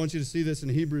stopped. I want you to see this in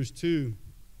Hebrews 2.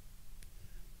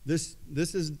 This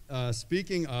is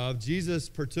speaking of Jesus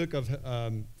partook of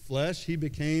flesh. He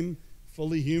became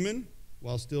fully human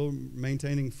while still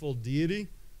maintaining full deity.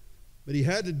 But he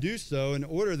had to do so in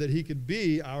order that he could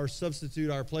be our substitute,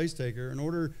 our place taker, in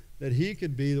order that he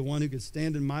could be the one who could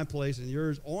stand in my place and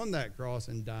yours on that cross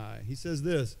and die. He says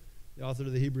this, the author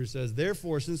of the Hebrews says,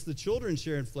 therefore, since the children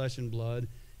share in flesh and blood,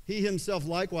 he himself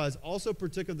likewise also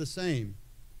partook of the same,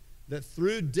 that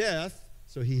through death,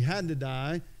 so he had to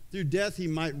die, through death he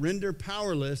might render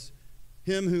powerless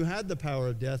him who had the power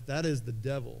of death, that is the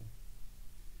devil.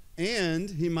 And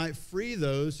he might free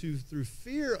those who through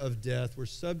fear of death were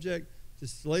subject to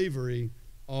slavery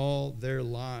all their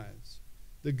lives.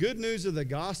 The good news of the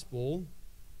gospel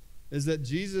is that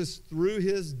Jesus, through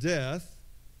his death,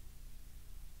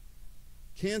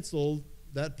 canceled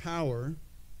that power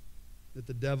that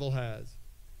the devil has.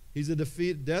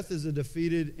 Death is a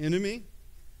defeated enemy,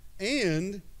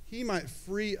 and he might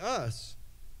free us.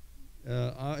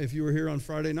 If you were here on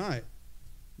Friday night,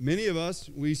 many of us,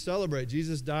 we celebrate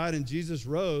Jesus died and Jesus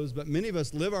rose, but many of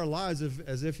us live our lives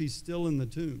as if he's still in the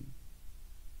tomb.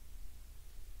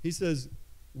 He says,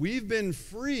 we've been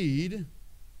freed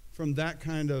from that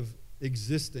kind of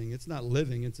existing. It's not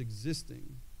living, it's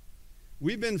existing.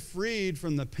 We've been freed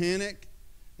from the panic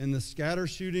and the scatter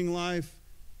shooting life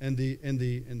and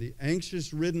the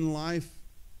anxious-ridden life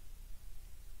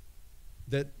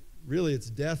that really it's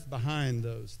death behind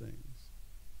those things.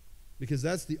 Because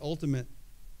that's the ultimate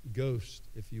ghost,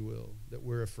 if you will, that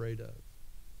we're afraid of.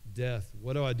 Death.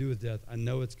 What do I do with death? I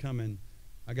know it's coming.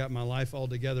 I got my life all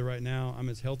together right now. I'm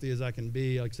as healthy as I can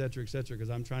be, et cetera, because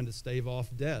I'm trying to stave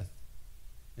off death.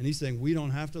 And he's saying we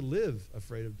don't have to live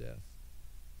afraid of death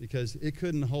because it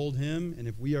couldn't hold him. And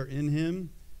if we are in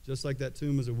him, just like that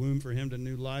tomb was a womb for him to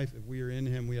new life, if we are in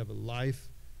him, we have a life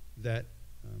that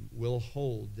will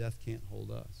hold. Death can't hold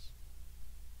us.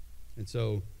 And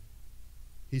so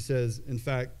he says, in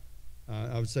fact,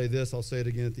 I would say this, I'll say it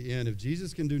again at the end. If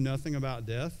Jesus can do nothing about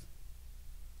death,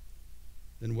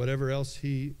 then whatever else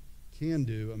he can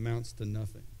do amounts to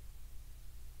nothing.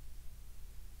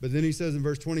 But then he says in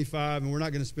verse 25, and we're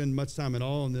not going to spend much time at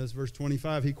all on this, verse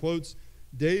 25, he quotes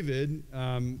David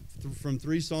from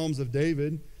 3 Psalms of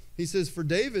David. He says, for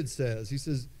David says, he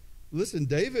says, listen,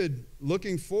 David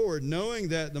looking forward, knowing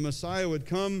that the Messiah would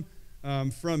come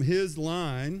from his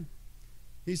line,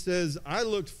 he says, I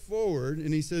looked forward,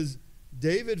 and he says,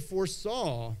 David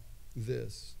foresaw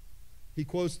this. He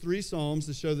quotes 3 Psalms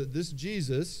to show that this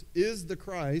Jesus is the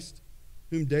Christ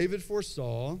whom David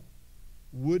foresaw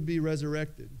would be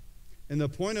resurrected. And the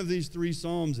point of these 3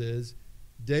 Psalms is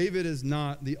David is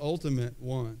not the ultimate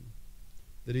one,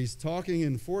 that he's talking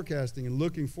and forecasting and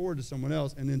looking forward to someone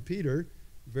else. And then Peter,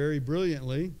 very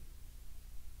brilliantly,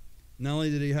 not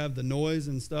only did he have the noise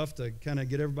and stuff to kind of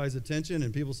get everybody's attention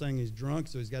and people saying he's drunk,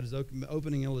 so he's got his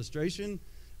opening illustration,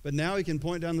 but now he can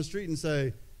point down the street and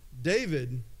say,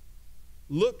 David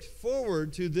looked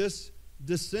forward to this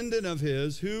descendant of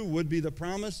his who would be the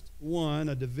promised one,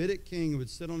 a Davidic king who would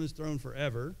sit on his throne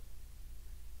forever.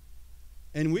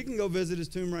 And we can go visit his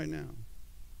tomb right now.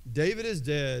 David is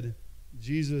dead.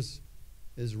 Jesus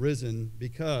is risen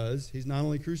because he's not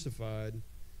only crucified,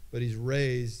 but he's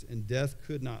raised, and death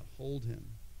could not hold him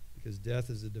because death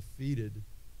is a defeated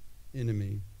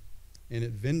enemy, and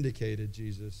it vindicated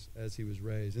Jesus as he was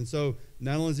raised. And so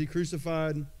not only is he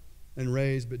crucified and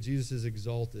raised, but Jesus is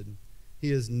exalted.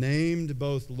 He is named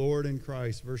both Lord and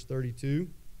Christ. Verse 32,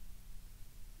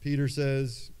 Peter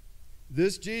says,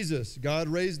 this Jesus God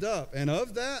raised up, and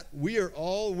of that we are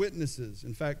all witnesses.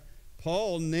 In fact,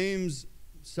 Paul names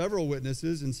several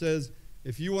witnesses and says,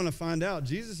 if you want to find out,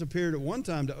 Jesus appeared at one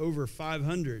time to over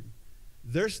 500.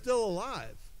 They're still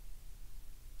alive.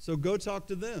 So go talk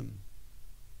to them.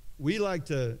 We like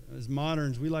to, as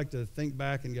moderns, we like to think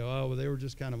back and go, oh, well, they were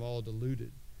just kind of all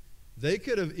deluded. They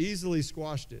could have easily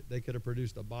squashed it. They could have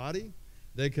produced a body.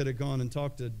 They could have gone and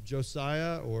talked to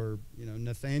Josiah or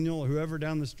Nathaniel or whoever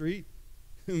down the street,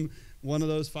 one of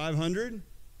those 500.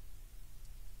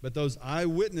 But those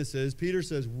eyewitnesses, Peter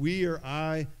says, we are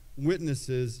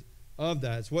eyewitnesses of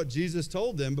that. It's what Jesus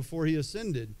told them before he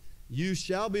ascended. You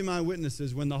shall be my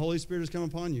witnesses when the Holy Spirit has come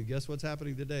upon you. Guess what's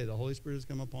happening today? The Holy Spirit has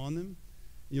come upon them.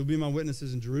 You'll be my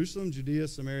witnesses in Jerusalem, Judea,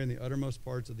 Samaria, and the uttermost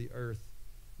parts of the earth.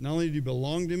 Not only do you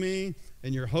belong to me,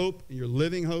 and your hope, and your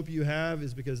living hope you have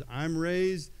is because I'm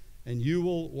raised, and you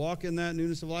will walk in that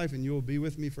newness of life, and you will be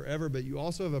with me forever, but you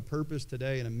also have a purpose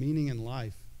today and a meaning in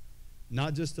life.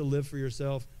 Not just to live for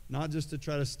yourself, not just to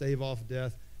try to stave off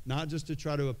death, not just to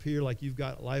try to appear like you've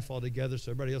got life all together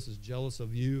so everybody else is jealous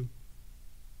of you,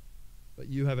 but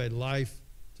you have a life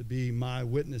to be my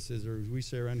witnesses, or as we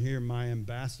say around here, my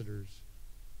ambassadors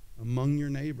among your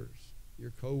neighbors,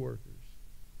 your co-workers,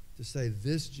 to say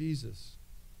this Jesus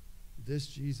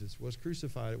was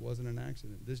crucified. It wasn't an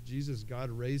accident. This Jesus, God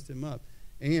raised him up,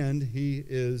 and he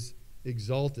is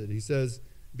exalted. He says,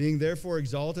 being therefore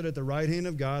exalted at the right hand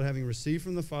of God, having received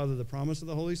from the Father the promise of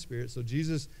the Holy Spirit. So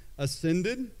Jesus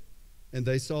ascended, and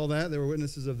they saw that. They were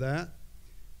witnesses of that.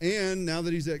 And now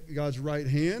that he's at God's right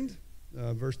hand,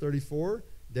 verse 34,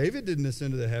 David didn't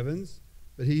ascend to the heavens,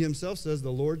 but he himself says, the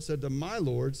Lord said to my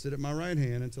Lord, sit at my right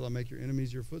hand until I make your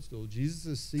enemies your footstool. Jesus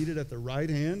is seated at the right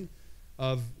hand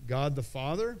of God the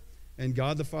Father, and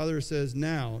God the Father says,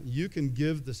 now you can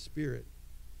give the Spirit.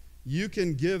 You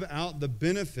can give out the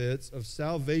benefits of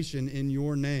salvation in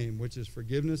your name, which is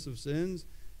forgiveness of sins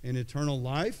and eternal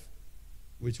life,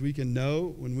 which we can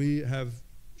know when we have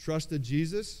trusted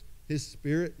Jesus. His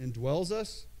Spirit indwells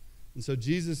us. And so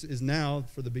Jesus is now,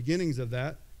 for the beginnings of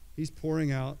that, he's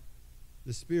pouring out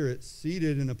the Spirit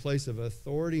seated in a place of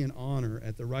authority and honor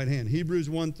at the right hand. Hebrews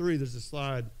 1:3, there's a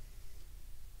slide.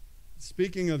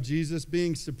 Speaking of Jesus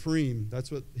being supreme,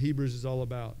 that's what Hebrews is all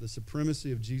about, the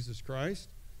supremacy of Jesus Christ.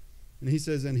 And he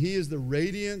says, and he is the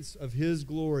radiance of his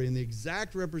glory and the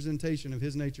exact representation of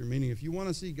his nature, meaning if you want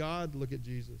to see God, look at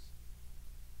Jesus.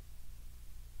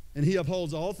 And he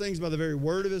upholds all things by the very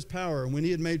word of his power. And when he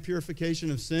had made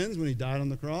purification of sins, when he died on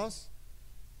the cross,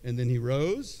 and then he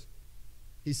rose,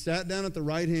 he sat down at the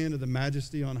right hand of the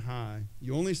majesty on high.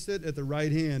 You only sit at the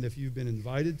right hand if you've been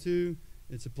invited to.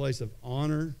 It's a place of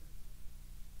honor.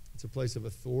 It's a place of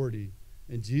authority.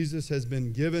 And Jesus has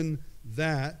been given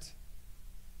that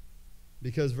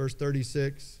because, verse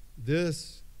 36,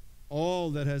 this,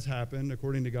 all that has happened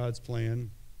according to God's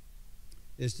plan,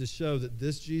 is to show that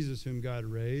this Jesus whom God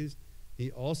raised,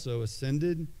 he also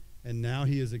ascended, and now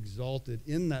he is exalted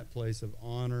in that place of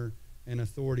honor and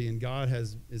authority. And God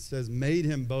has, it says, made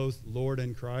him both Lord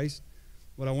and Christ.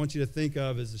 What I want you to think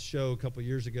of is a show a couple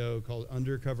years ago called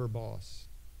Undercover Boss.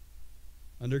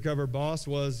 Undercover Boss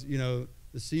was, the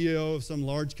CEO of some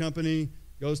large company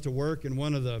goes to work in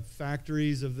one of the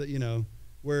factories of the,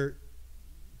 where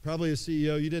probably a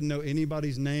CEO, you didn't know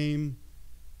anybody's name,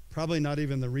 probably not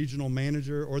even the regional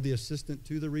manager or the assistant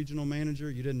to the regional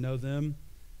manager. You didn't know them.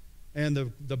 And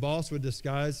the boss would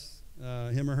disguise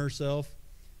him or herself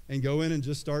and go in and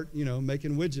just start,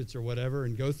 making widgets or whatever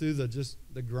and go through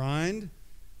the grind,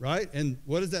 right? And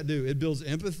what does that do? It builds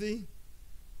empathy.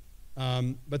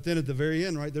 But then at the very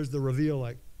end, right, there's the reveal,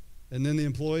 and then the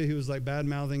employee who was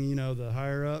bad-mouthing, the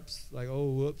higher-ups, oh,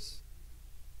 whoops.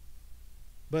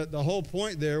 But the whole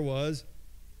point there was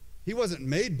he wasn't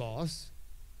made boss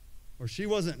or she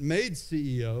wasn't made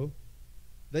CEO.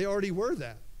 They already were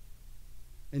that.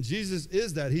 And Jesus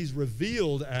is that. He's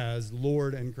revealed as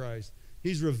Lord and Christ.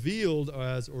 He's revealed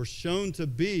as, or shown to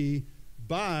be,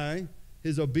 by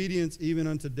his obedience even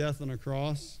unto death on a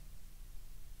cross,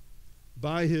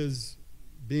 by his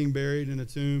being buried in a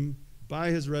tomb, by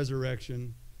his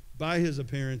resurrection, by his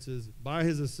appearances, by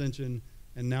his ascension,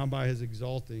 and now by his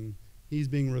exalting. He's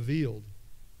being revealed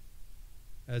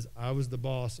as I was the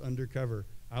boss undercover.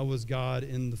 I was God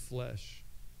in the flesh.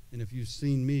 And if you've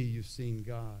seen me, you've seen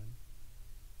God.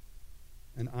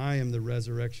 And I am the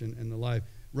resurrection and the life.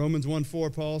 Romans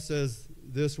 1:4, Paul says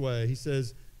this way. He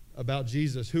says about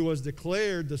Jesus, who was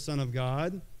declared the Son of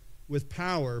God with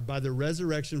power by the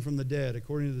resurrection from the dead,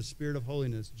 according to the Spirit of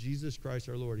holiness, Jesus Christ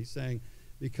our Lord. He's saying,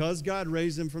 because God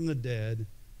raised him from the dead,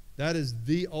 that is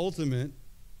the ultimate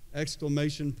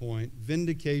exclamation point,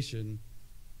 vindication.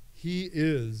 He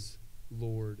is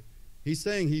Lord. He's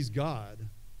saying he's God,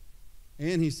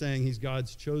 and he's saying he's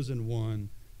God's chosen one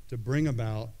to bring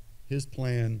about his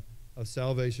plan of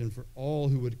salvation for all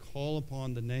who would call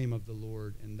upon the name of the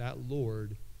Lord, and that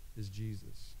Lord is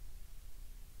Jesus,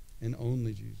 and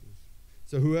only Jesus.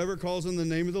 So whoever calls on the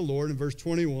name of the Lord, in verse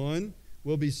 21,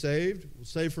 will be saved. Will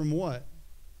save from what?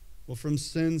 Well, from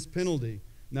sin's penalty.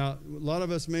 Now, a lot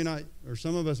of us may not, or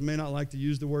some of us may not like to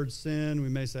use the word sin. We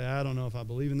may say, I don't know if I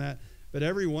believe in that. But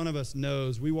every one of us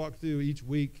knows, we walk through each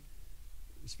week,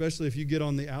 especially if you get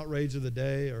on the outrage of the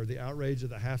day or the outrage of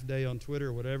the half day on Twitter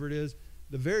or whatever it is,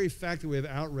 the very fact that we have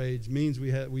outrage means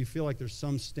we feel like there's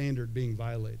some standard being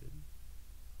violated.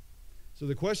 So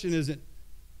the question isn't,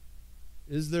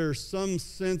 is there some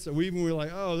sense that we're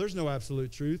like, oh, there's no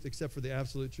absolute truth except for the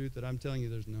absolute truth that I'm telling you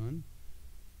there's none.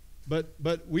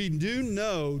 But we do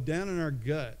know down in our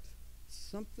gut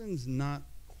something's not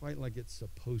quite like it's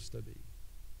supposed to be.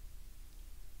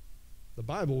 The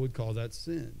Bible would call that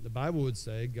sin. The Bible would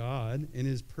say God, in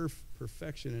his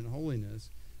perfection and holiness,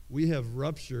 we have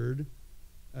ruptured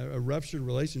a ruptured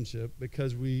relationship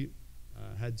because we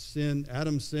had sin,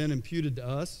 Adam's sin imputed to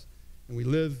us, and we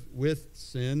live with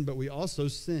sin, but we also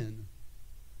sin.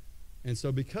 And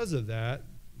so because of that,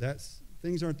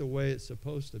 things aren't the way it's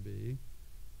supposed to be.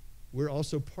 We're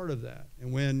also part of that.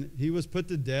 And when he was put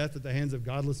to death at the hands of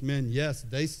godless men, yes,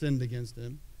 they sinned against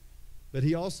him, but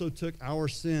he also took our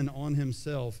sin on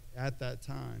himself at that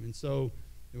time. And so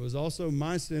it was also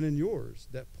my sin and yours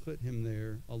that put him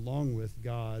there, along with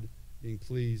God being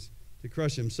pleased to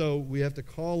crush him. So we have to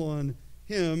call on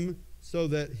him so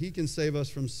that he can save us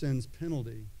from sin's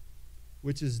penalty,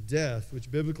 which is death, which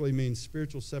biblically means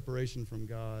spiritual separation from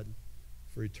God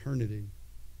for eternity.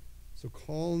 So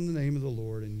call in the name of the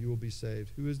Lord and you will be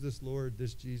saved. Who is this Lord?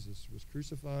 This Jesus was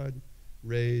crucified,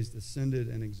 raised, ascended,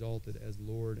 and exalted as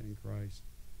Lord and Christ.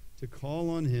 To call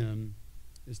on him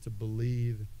is to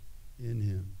believe in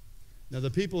him. Now, the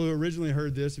people who originally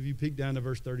heard this, if you peek down to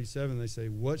verse 37, they say,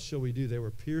 what shall we do? They were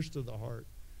pierced to the heart.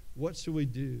 What shall we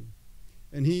do?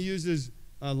 And he uses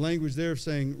language there of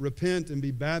saying, repent and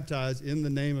be baptized in the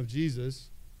name of Jesus.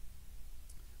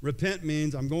 Repent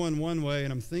means I'm going one way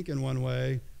and I'm thinking one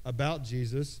way about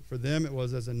Jesus. For them, it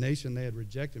was as a nation they had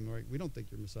rejected him. Like, we don't think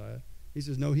you're Messiah. He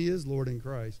says, no, he is Lord in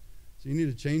Christ. So you need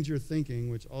to change your thinking,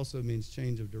 which also means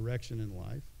change of direction in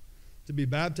life. To be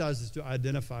baptized is to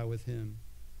identify with him.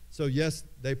 So yes,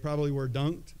 they probably were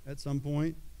dunked at some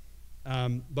point,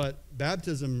 but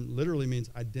baptism literally means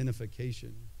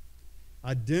identification.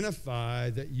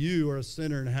 Identify that you are a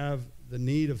sinner and have the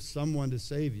need of someone to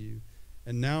save you.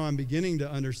 And now I'm beginning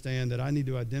to understand that I need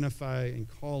to identify and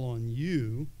call on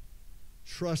you,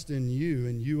 trust in you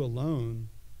and you alone,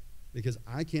 because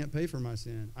I can't pay for my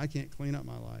sin. I can't clean up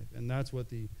my life. And that's what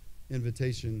the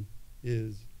invitation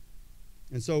is.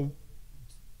 And so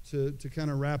to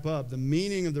kind of wrap up, the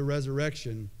meaning of the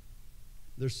resurrection,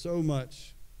 there's so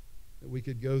much that we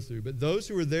could go through. But those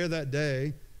who were there that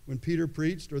day when Peter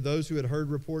preached, or those who had heard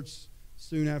reports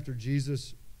soon after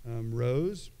Jesus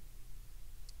rose,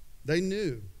 they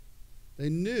knew. They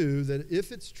knew that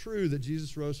if it's true that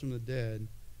Jesus rose from the dead,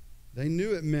 they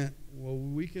knew it meant, well,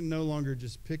 we can no longer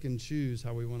just pick and choose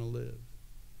how we want to live.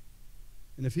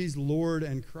 And if he's Lord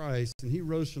and Christ and he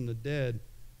rose from the dead,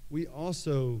 we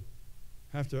also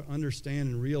have to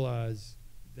understand and realize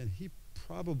that he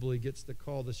probably gets to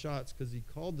call the shots, because he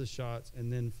called the shots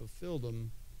and then fulfilled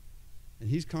them, and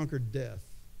he's conquered death.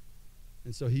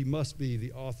 And so he must be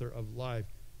the author of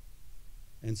life.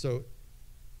 And so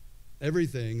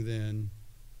everything then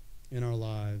in our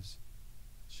lives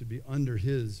should be under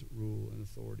his rule and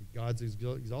authority. God's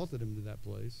exalted him to that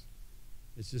place.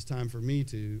 It's just time for me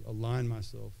to align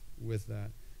myself with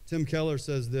that. Tim Keller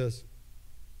says this.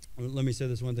 Let me say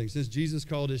this one thing. Since Jesus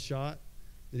called his shot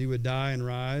that he would die and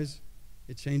rise,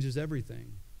 it changes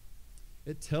everything.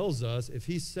 It tells us if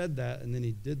he said that and then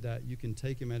he did that, you can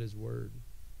take him at his word.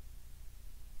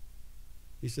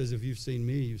 He says, if you've seen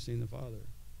me, you've seen the Father.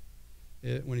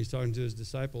 When he's talking to his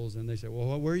disciples and they say,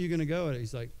 well, where are you going to go? And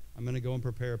he's like, I'm going to go and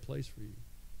prepare a place for you.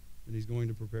 And he's going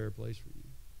to prepare a place for you.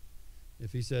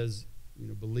 If he says,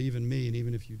 believe in me, and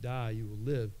even if you die, you will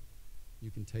live, you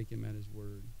can take him at his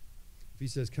word. If he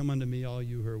says, come unto me, all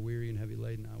you who are weary and heavy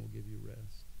laden, I will give you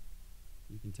rest,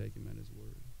 you can take him at his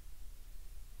word.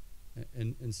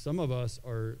 And some of us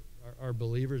are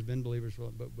believers, been believers for,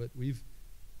 but we've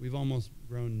almost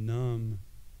grown numb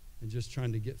and just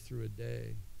trying to get through a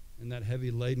day. And that heavy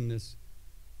ladenness,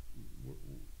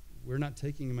 we're not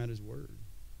taking him at his word.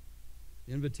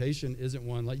 The invitation isn't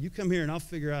one like, you come here and I'll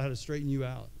figure out how to straighten you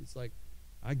out. It's like,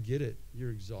 I get it. You're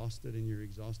exhausted and you're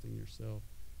exhausting yourself.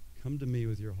 Come to me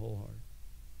with your whole heart.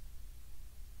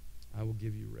 I will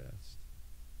give you rest.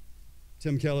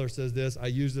 Tim Keller says this. I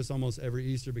use this almost every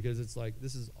Easter because it's like,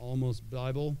 this is almost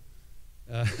Bible.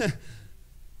 But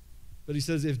he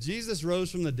says, if Jesus rose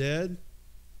from the dead,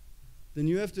 then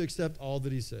you have to accept all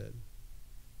that he said.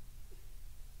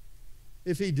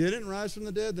 If he didn't rise from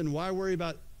the dead, then why worry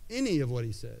about any of what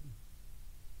he said?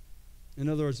 In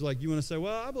other words, like you want to say,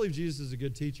 well, I believe Jesus is a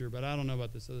good teacher, but I don't know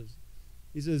about this other.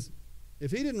 He says,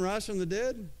 if he didn't rise from the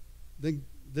dead, then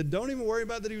don't even worry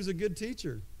about that he was a good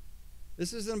teacher.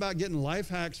 This isn't about getting life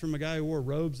hacks from a guy who wore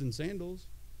robes and sandals.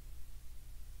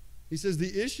 He says,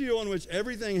 the issue on which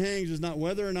everything hangs is not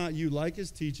whether or not you like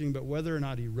his teaching, but whether or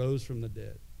not he rose from the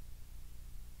dead.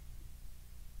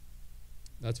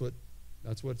 That's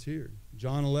what's here.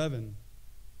 John 11.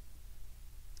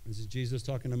 This is Jesus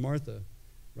talking to Martha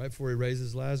right before he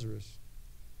raises Lazarus.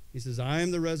 He says, I am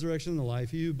the resurrection and the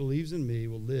life. He who believes in me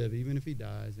will live even if he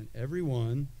dies. And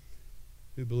everyone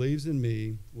who believes in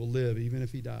me will live even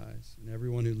if he dies. And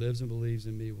everyone who lives and believes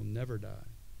in me will never die.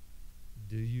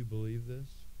 Do you believe this?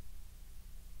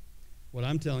 What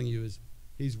I'm telling you is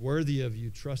he's worthy of you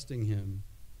trusting him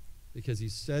because he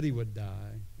said he would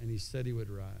die and he said he would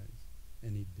rise.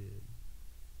 And he did.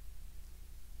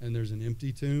 And there's an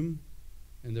empty tomb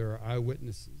and there are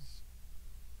eyewitnesses.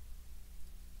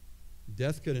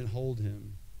 Death couldn't hold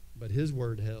him, but his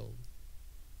word held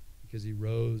because he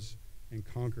rose and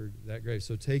conquered that grave.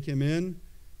 So take him in,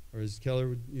 or as Keller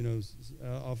would,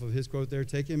 off of his quote there,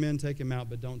 take him in, take him out,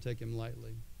 but don't take him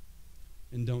lightly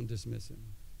and don't dismiss him.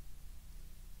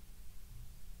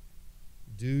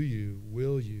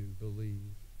 Will you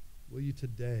believe? Will you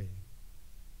today?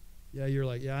 Yeah, you're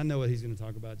like, yeah, I know what he's going to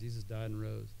talk about. Jesus died and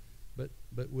rose.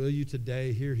 But will you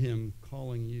today hear him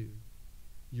calling you?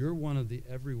 You're one of the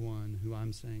everyone who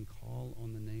I'm saying, call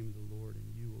on the name of the Lord and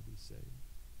you will be saved.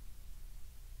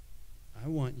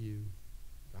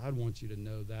 God wants you to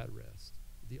know that rest,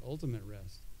 the ultimate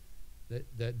rest,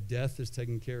 that death is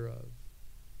taken care of,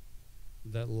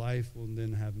 that life will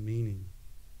then have meaning.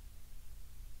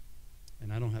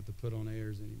 And I don't have to put on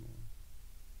airs anymore.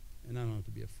 And I don't have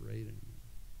to be afraid anymore.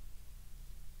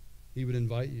 He would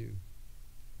invite you.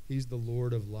 He's the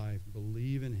Lord of life.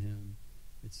 Believe in him.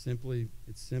 It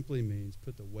simply means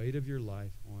put the weight of your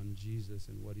life on Jesus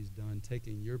and what he's done,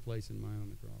 taking your place and mine on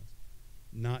the cross.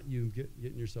 Not you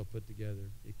getting yourself put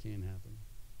together. It can happen.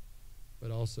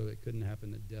 But also it couldn't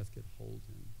happen that death could hold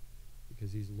him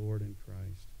because he's Lord in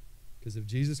Christ. Because if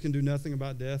Jesus can do nothing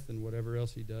about death, then whatever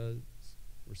else he does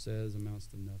or says amounts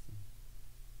to nothing.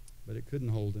 But it couldn't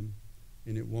hold him,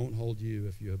 and it won't hold you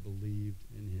if you have believed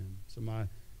in him. So my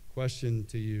question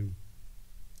to you,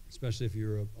 especially if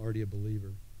you're already a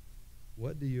believer,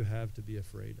 what do you have to be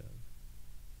afraid of?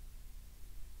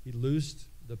 He loosed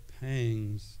the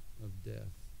pangs of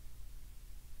death.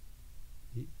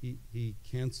 He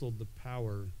canceled the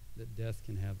power that death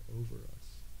can have over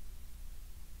us.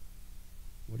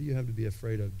 What do you have to be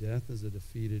afraid of? Death is a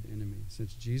defeated enemy.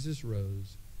 Since Jesus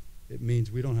rose, it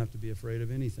means we don't have to be afraid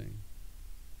of anything.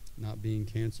 Not being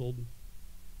canceled,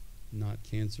 not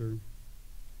cancer,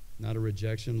 not a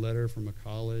rejection letter from a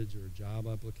college or a job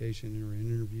application or an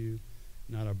interview,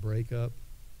 not a breakup,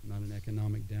 not an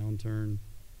economic downturn,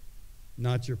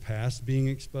 not your past being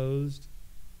exposed,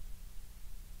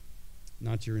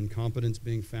 not your incompetence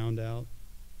being found out,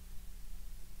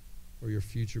 or your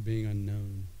future being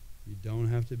unknown. You don't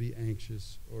have to be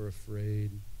anxious or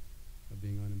afraid of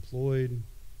being unemployed,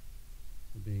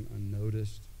 or being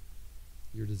unnoticed,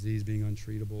 your disease being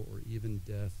untreatable, or even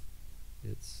death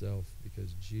itself,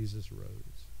 because Jesus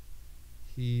rose.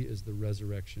 He is the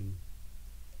resurrection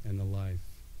and the life.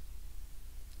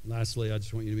 Lastly, I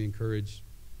just want you to be encouraged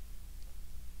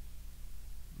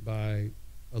by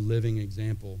a living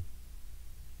example.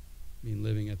 I mean,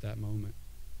 living at that moment.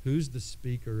 Who's the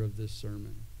speaker of this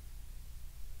sermon?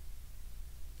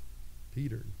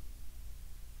 Peter.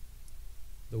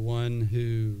 The one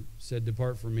who said,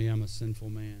 "Depart from me, I'm a sinful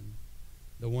man."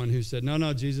 The one who said,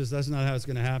 no, Jesus, that's not how it's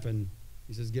going to happen.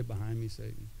 He says, "Get behind me,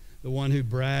 Satan." The one who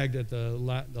bragged at the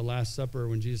Last Supper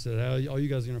when Jesus said, "All you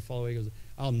guys are going to fall away." He goes,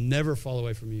 "I'll never fall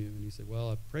away from you." And he said, "Well,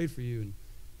 I prayed for you, and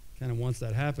kind of once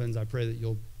that happens, I pray that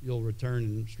you'll return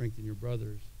and strengthen your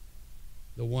brothers."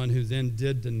 The one who then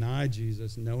did deny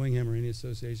Jesus, knowing him or any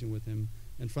association with him,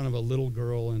 in front of a little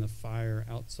girl in a fire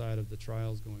outside of the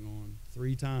trials going on.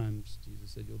 3 times,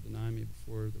 Jesus said, "You'll deny me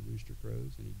before the rooster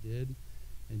crows." And he did.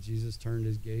 And Jesus turned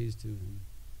his gaze to him.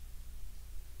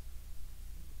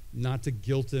 Not to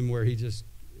guilt him where he just,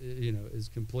 is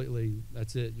completely,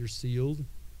 that's it, you're sealed.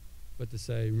 But to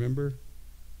say, remember?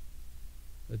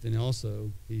 But then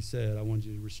also, he said, "I want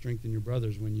you to strengthen your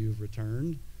brothers when you've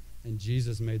returned." And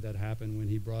Jesus made that happen when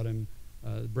he brought him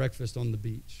breakfast on the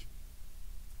beach.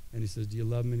 And he says, "Do you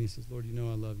love me?" And he says, "Lord, you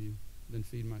know I love you. Then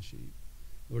feed my sheep."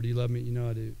 "Lord, do you love me?" "You know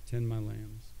I do. Tend my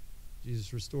lambs."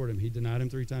 Jesus restored him. He denied him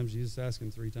 3 times. Jesus asked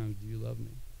him 3 times, "Do you love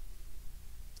me?"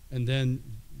 And then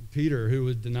Peter, who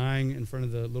was denying in front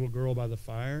of the little girl by the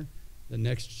fire, the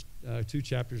next 2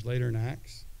 chapters later in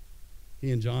Acts,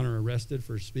 he and John are arrested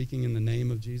for speaking in the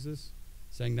name of Jesus,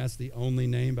 saying that's the only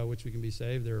name by which we can be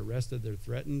saved. They're arrested. They're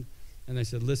threatened. And they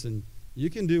said, "Listen, you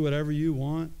can do whatever you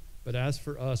want, but as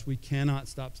for us, we cannot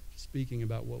stop speaking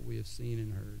about what we have seen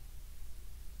and heard."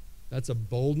 That's a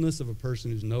boldness of a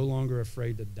person who's no longer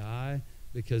afraid to die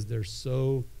because they're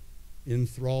so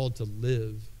enthralled to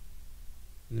live,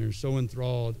 and they're so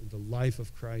enthralled with the life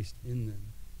of Christ in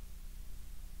them.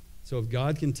 So if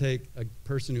God can take a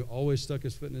person who always stuck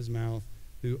his foot in his mouth,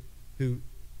 who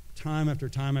time after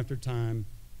time after time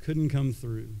couldn't come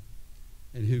through,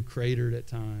 and who cratered at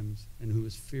times, and who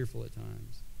was fearful at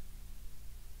times,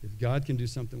 if God can do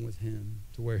something with him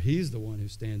to where he's the one who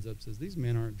stands up and says, "These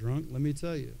men aren't drunk, let me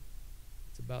tell you.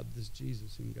 It's about this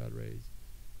Jesus whom God raised,"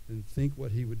 then think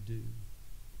what he would do.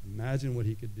 Imagine what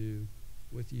he could do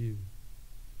with you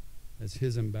as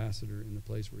his ambassador in the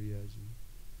place where he has you.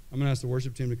 I'm going to ask the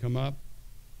worship team to come up.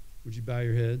 Would you bow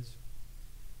your heads?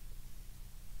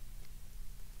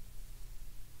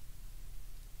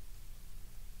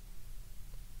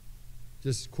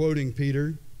 Just quoting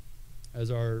Peter as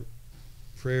our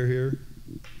prayer here.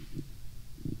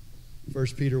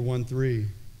 1 Peter 1:3.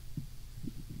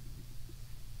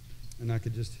 And I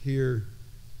could just hear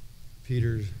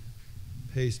Peter's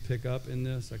pace pick up in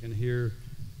this. I can hear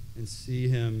and see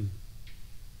him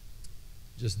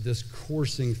just this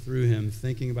coursing through him,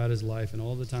 thinking about his life and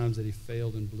all the times that he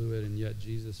failed and blew it, and yet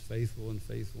Jesus faithful and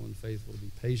faithful and faithful to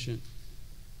be patient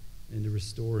and to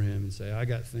restore him and say, "I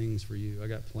got things for you. I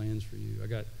got plans for you. I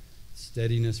got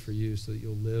steadiness for you so that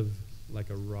you'll live like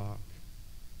a rock."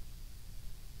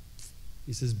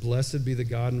 He says, "Blessed be the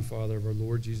God and Father of our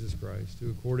Lord Jesus Christ, who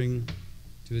according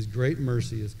to his great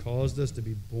mercy has caused us to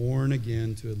be born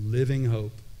again to a living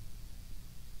hope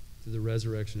through the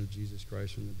resurrection of Jesus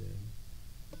Christ from the dead."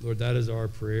 Lord, that is our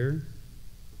prayer,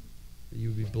 that you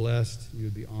would be blessed, you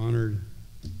would be honored,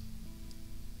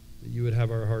 that you would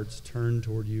have our hearts turned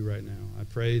toward you right now. I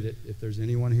pray that if there's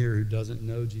anyone here who doesn't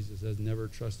know Jesus, has never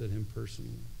trusted him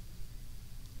personally,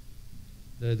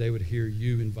 that they would hear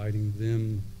you inviting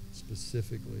them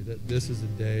specifically, that this is a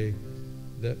day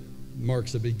that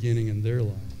marks a beginning in their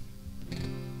life,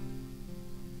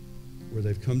 where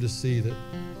they've come to see that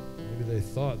maybe they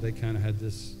thought they kind of had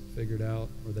this figured out,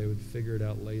 or they would figure it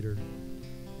out later.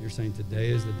 You're saying today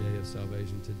is the day of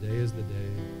salvation. Today is the day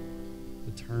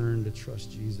to turn to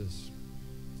trust Jesus,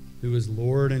 who is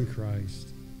Lord and Christ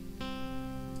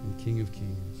and King of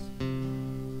Kings.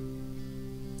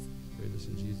 Pray the this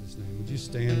in Jesus' name. Would you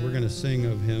stand? We're going to sing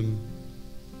of him,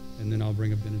 and then I'll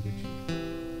bring a benediction.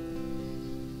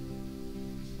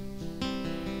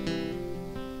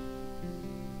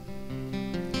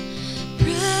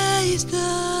 Praise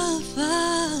the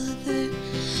Father,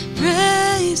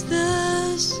 praise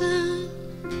the Son,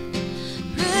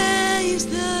 praise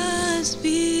the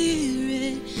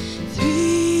Spirit,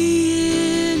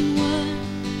 three in one.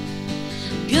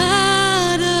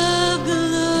 God of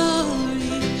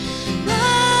glory,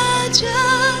 majesty,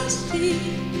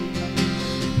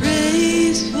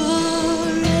 praise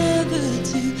forever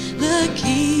to the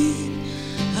King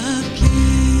of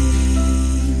Kings.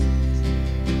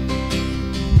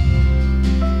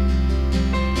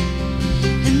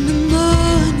 In the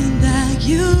morning that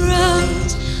you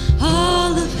rose,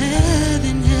 all of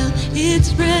heaven held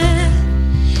its breath,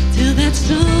 till that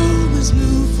stone was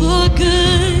moved for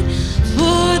good,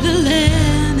 for the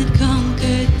Lamb had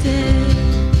conquered death.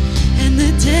 And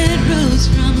the dead rose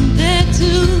from their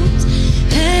tombs,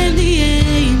 and the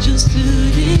angels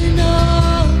stood in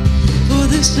awe, for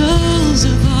the souls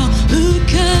of all who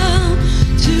come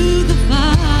to the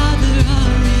Father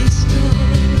are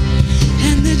restored.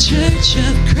 And the church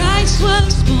of Christ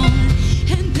was born,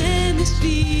 and then the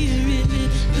Spirit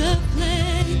lit the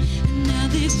flame. And now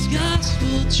this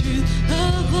gospel true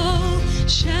of old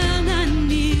shall not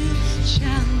kneel,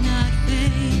 shall not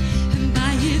fade. And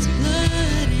by his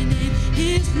blood and in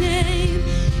his name,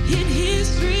 in his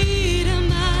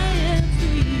freedom I am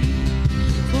free.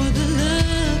 For the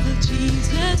love of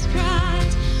Jesus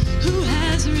Christ, who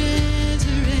has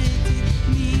resurrected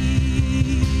me.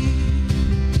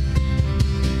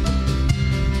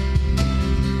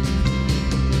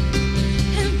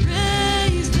 And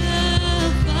praise the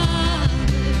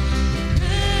Father,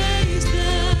 praise the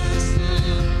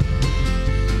Son,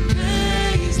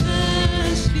 praise the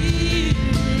Spirit,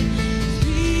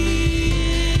 three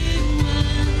in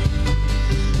one.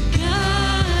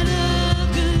 God of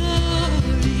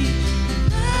glory,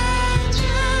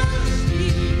 majesty,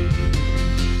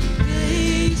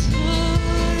 praise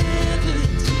forever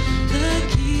to the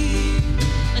King.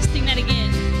 Let's sing that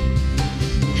again.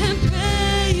 And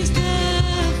praise the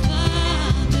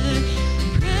Father,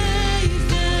 praise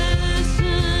the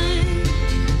Son,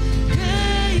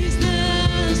 praise the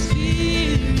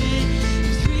Spirit,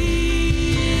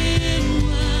 three in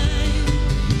one.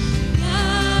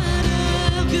 God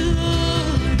of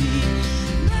glory,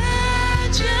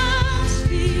 majesty,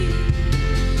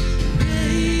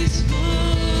 praise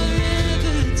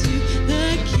forever to the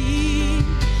King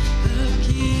of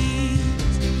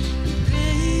Kings.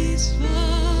 Praise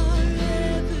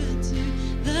forever to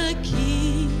the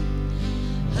King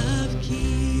of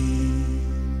Kings.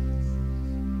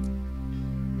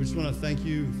 We just want to thank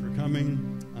you for coming.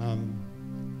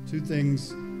 Two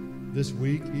things this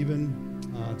week, even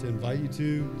to invite you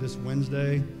to. This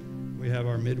Wednesday, we have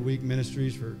our midweek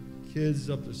ministries for kids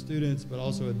up to students, but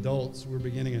also adults. We're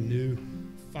beginning a new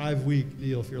 5-week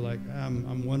deal. If you're like,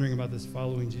 I'm wondering about this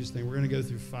following Jesus thing, we're going to go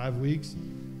through 5 weeks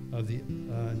of the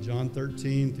John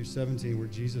 13 through 17, where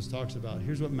Jesus talks about,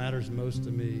 here's what matters most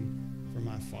to me for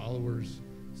my followers.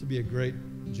 This would be a great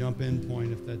jump-in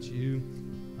point if that's you.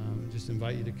 Just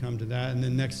invite you to come to that. And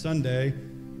then next Sunday,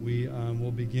 we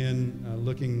will begin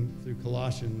looking through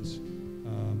Colossians,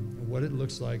 what it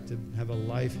looks like to have a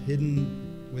life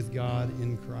hidden with God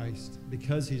in Christ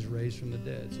because he's raised from the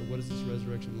dead. So what does this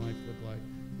resurrection life look like?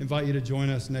 Invite you to join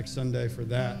us next Sunday for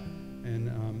that.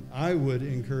 And I would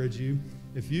encourage you,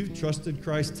 if you've trusted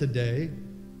Christ today,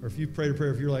 or if you've prayed a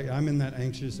prayer, if you're like, I'm in that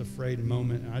anxious, afraid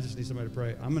moment, and I just need somebody to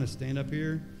pray, I'm going to stand up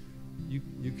here.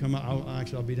 You come up.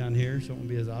 I'll be down here, so it won't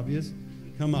be as obvious.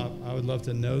 Come up. I would love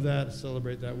to know that,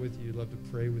 celebrate that with you. I'd love to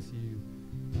pray with you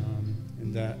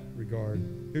in that regard.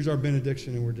 Here's our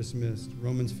benediction, and we're dismissed.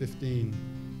 Romans 15.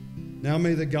 Now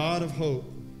may the God of hope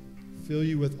fill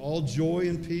you with all joy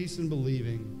and peace in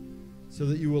believing, so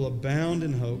that you will abound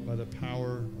in hope by the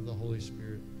power of the Holy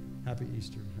Spirit. Happy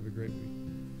Easter. Have a great week.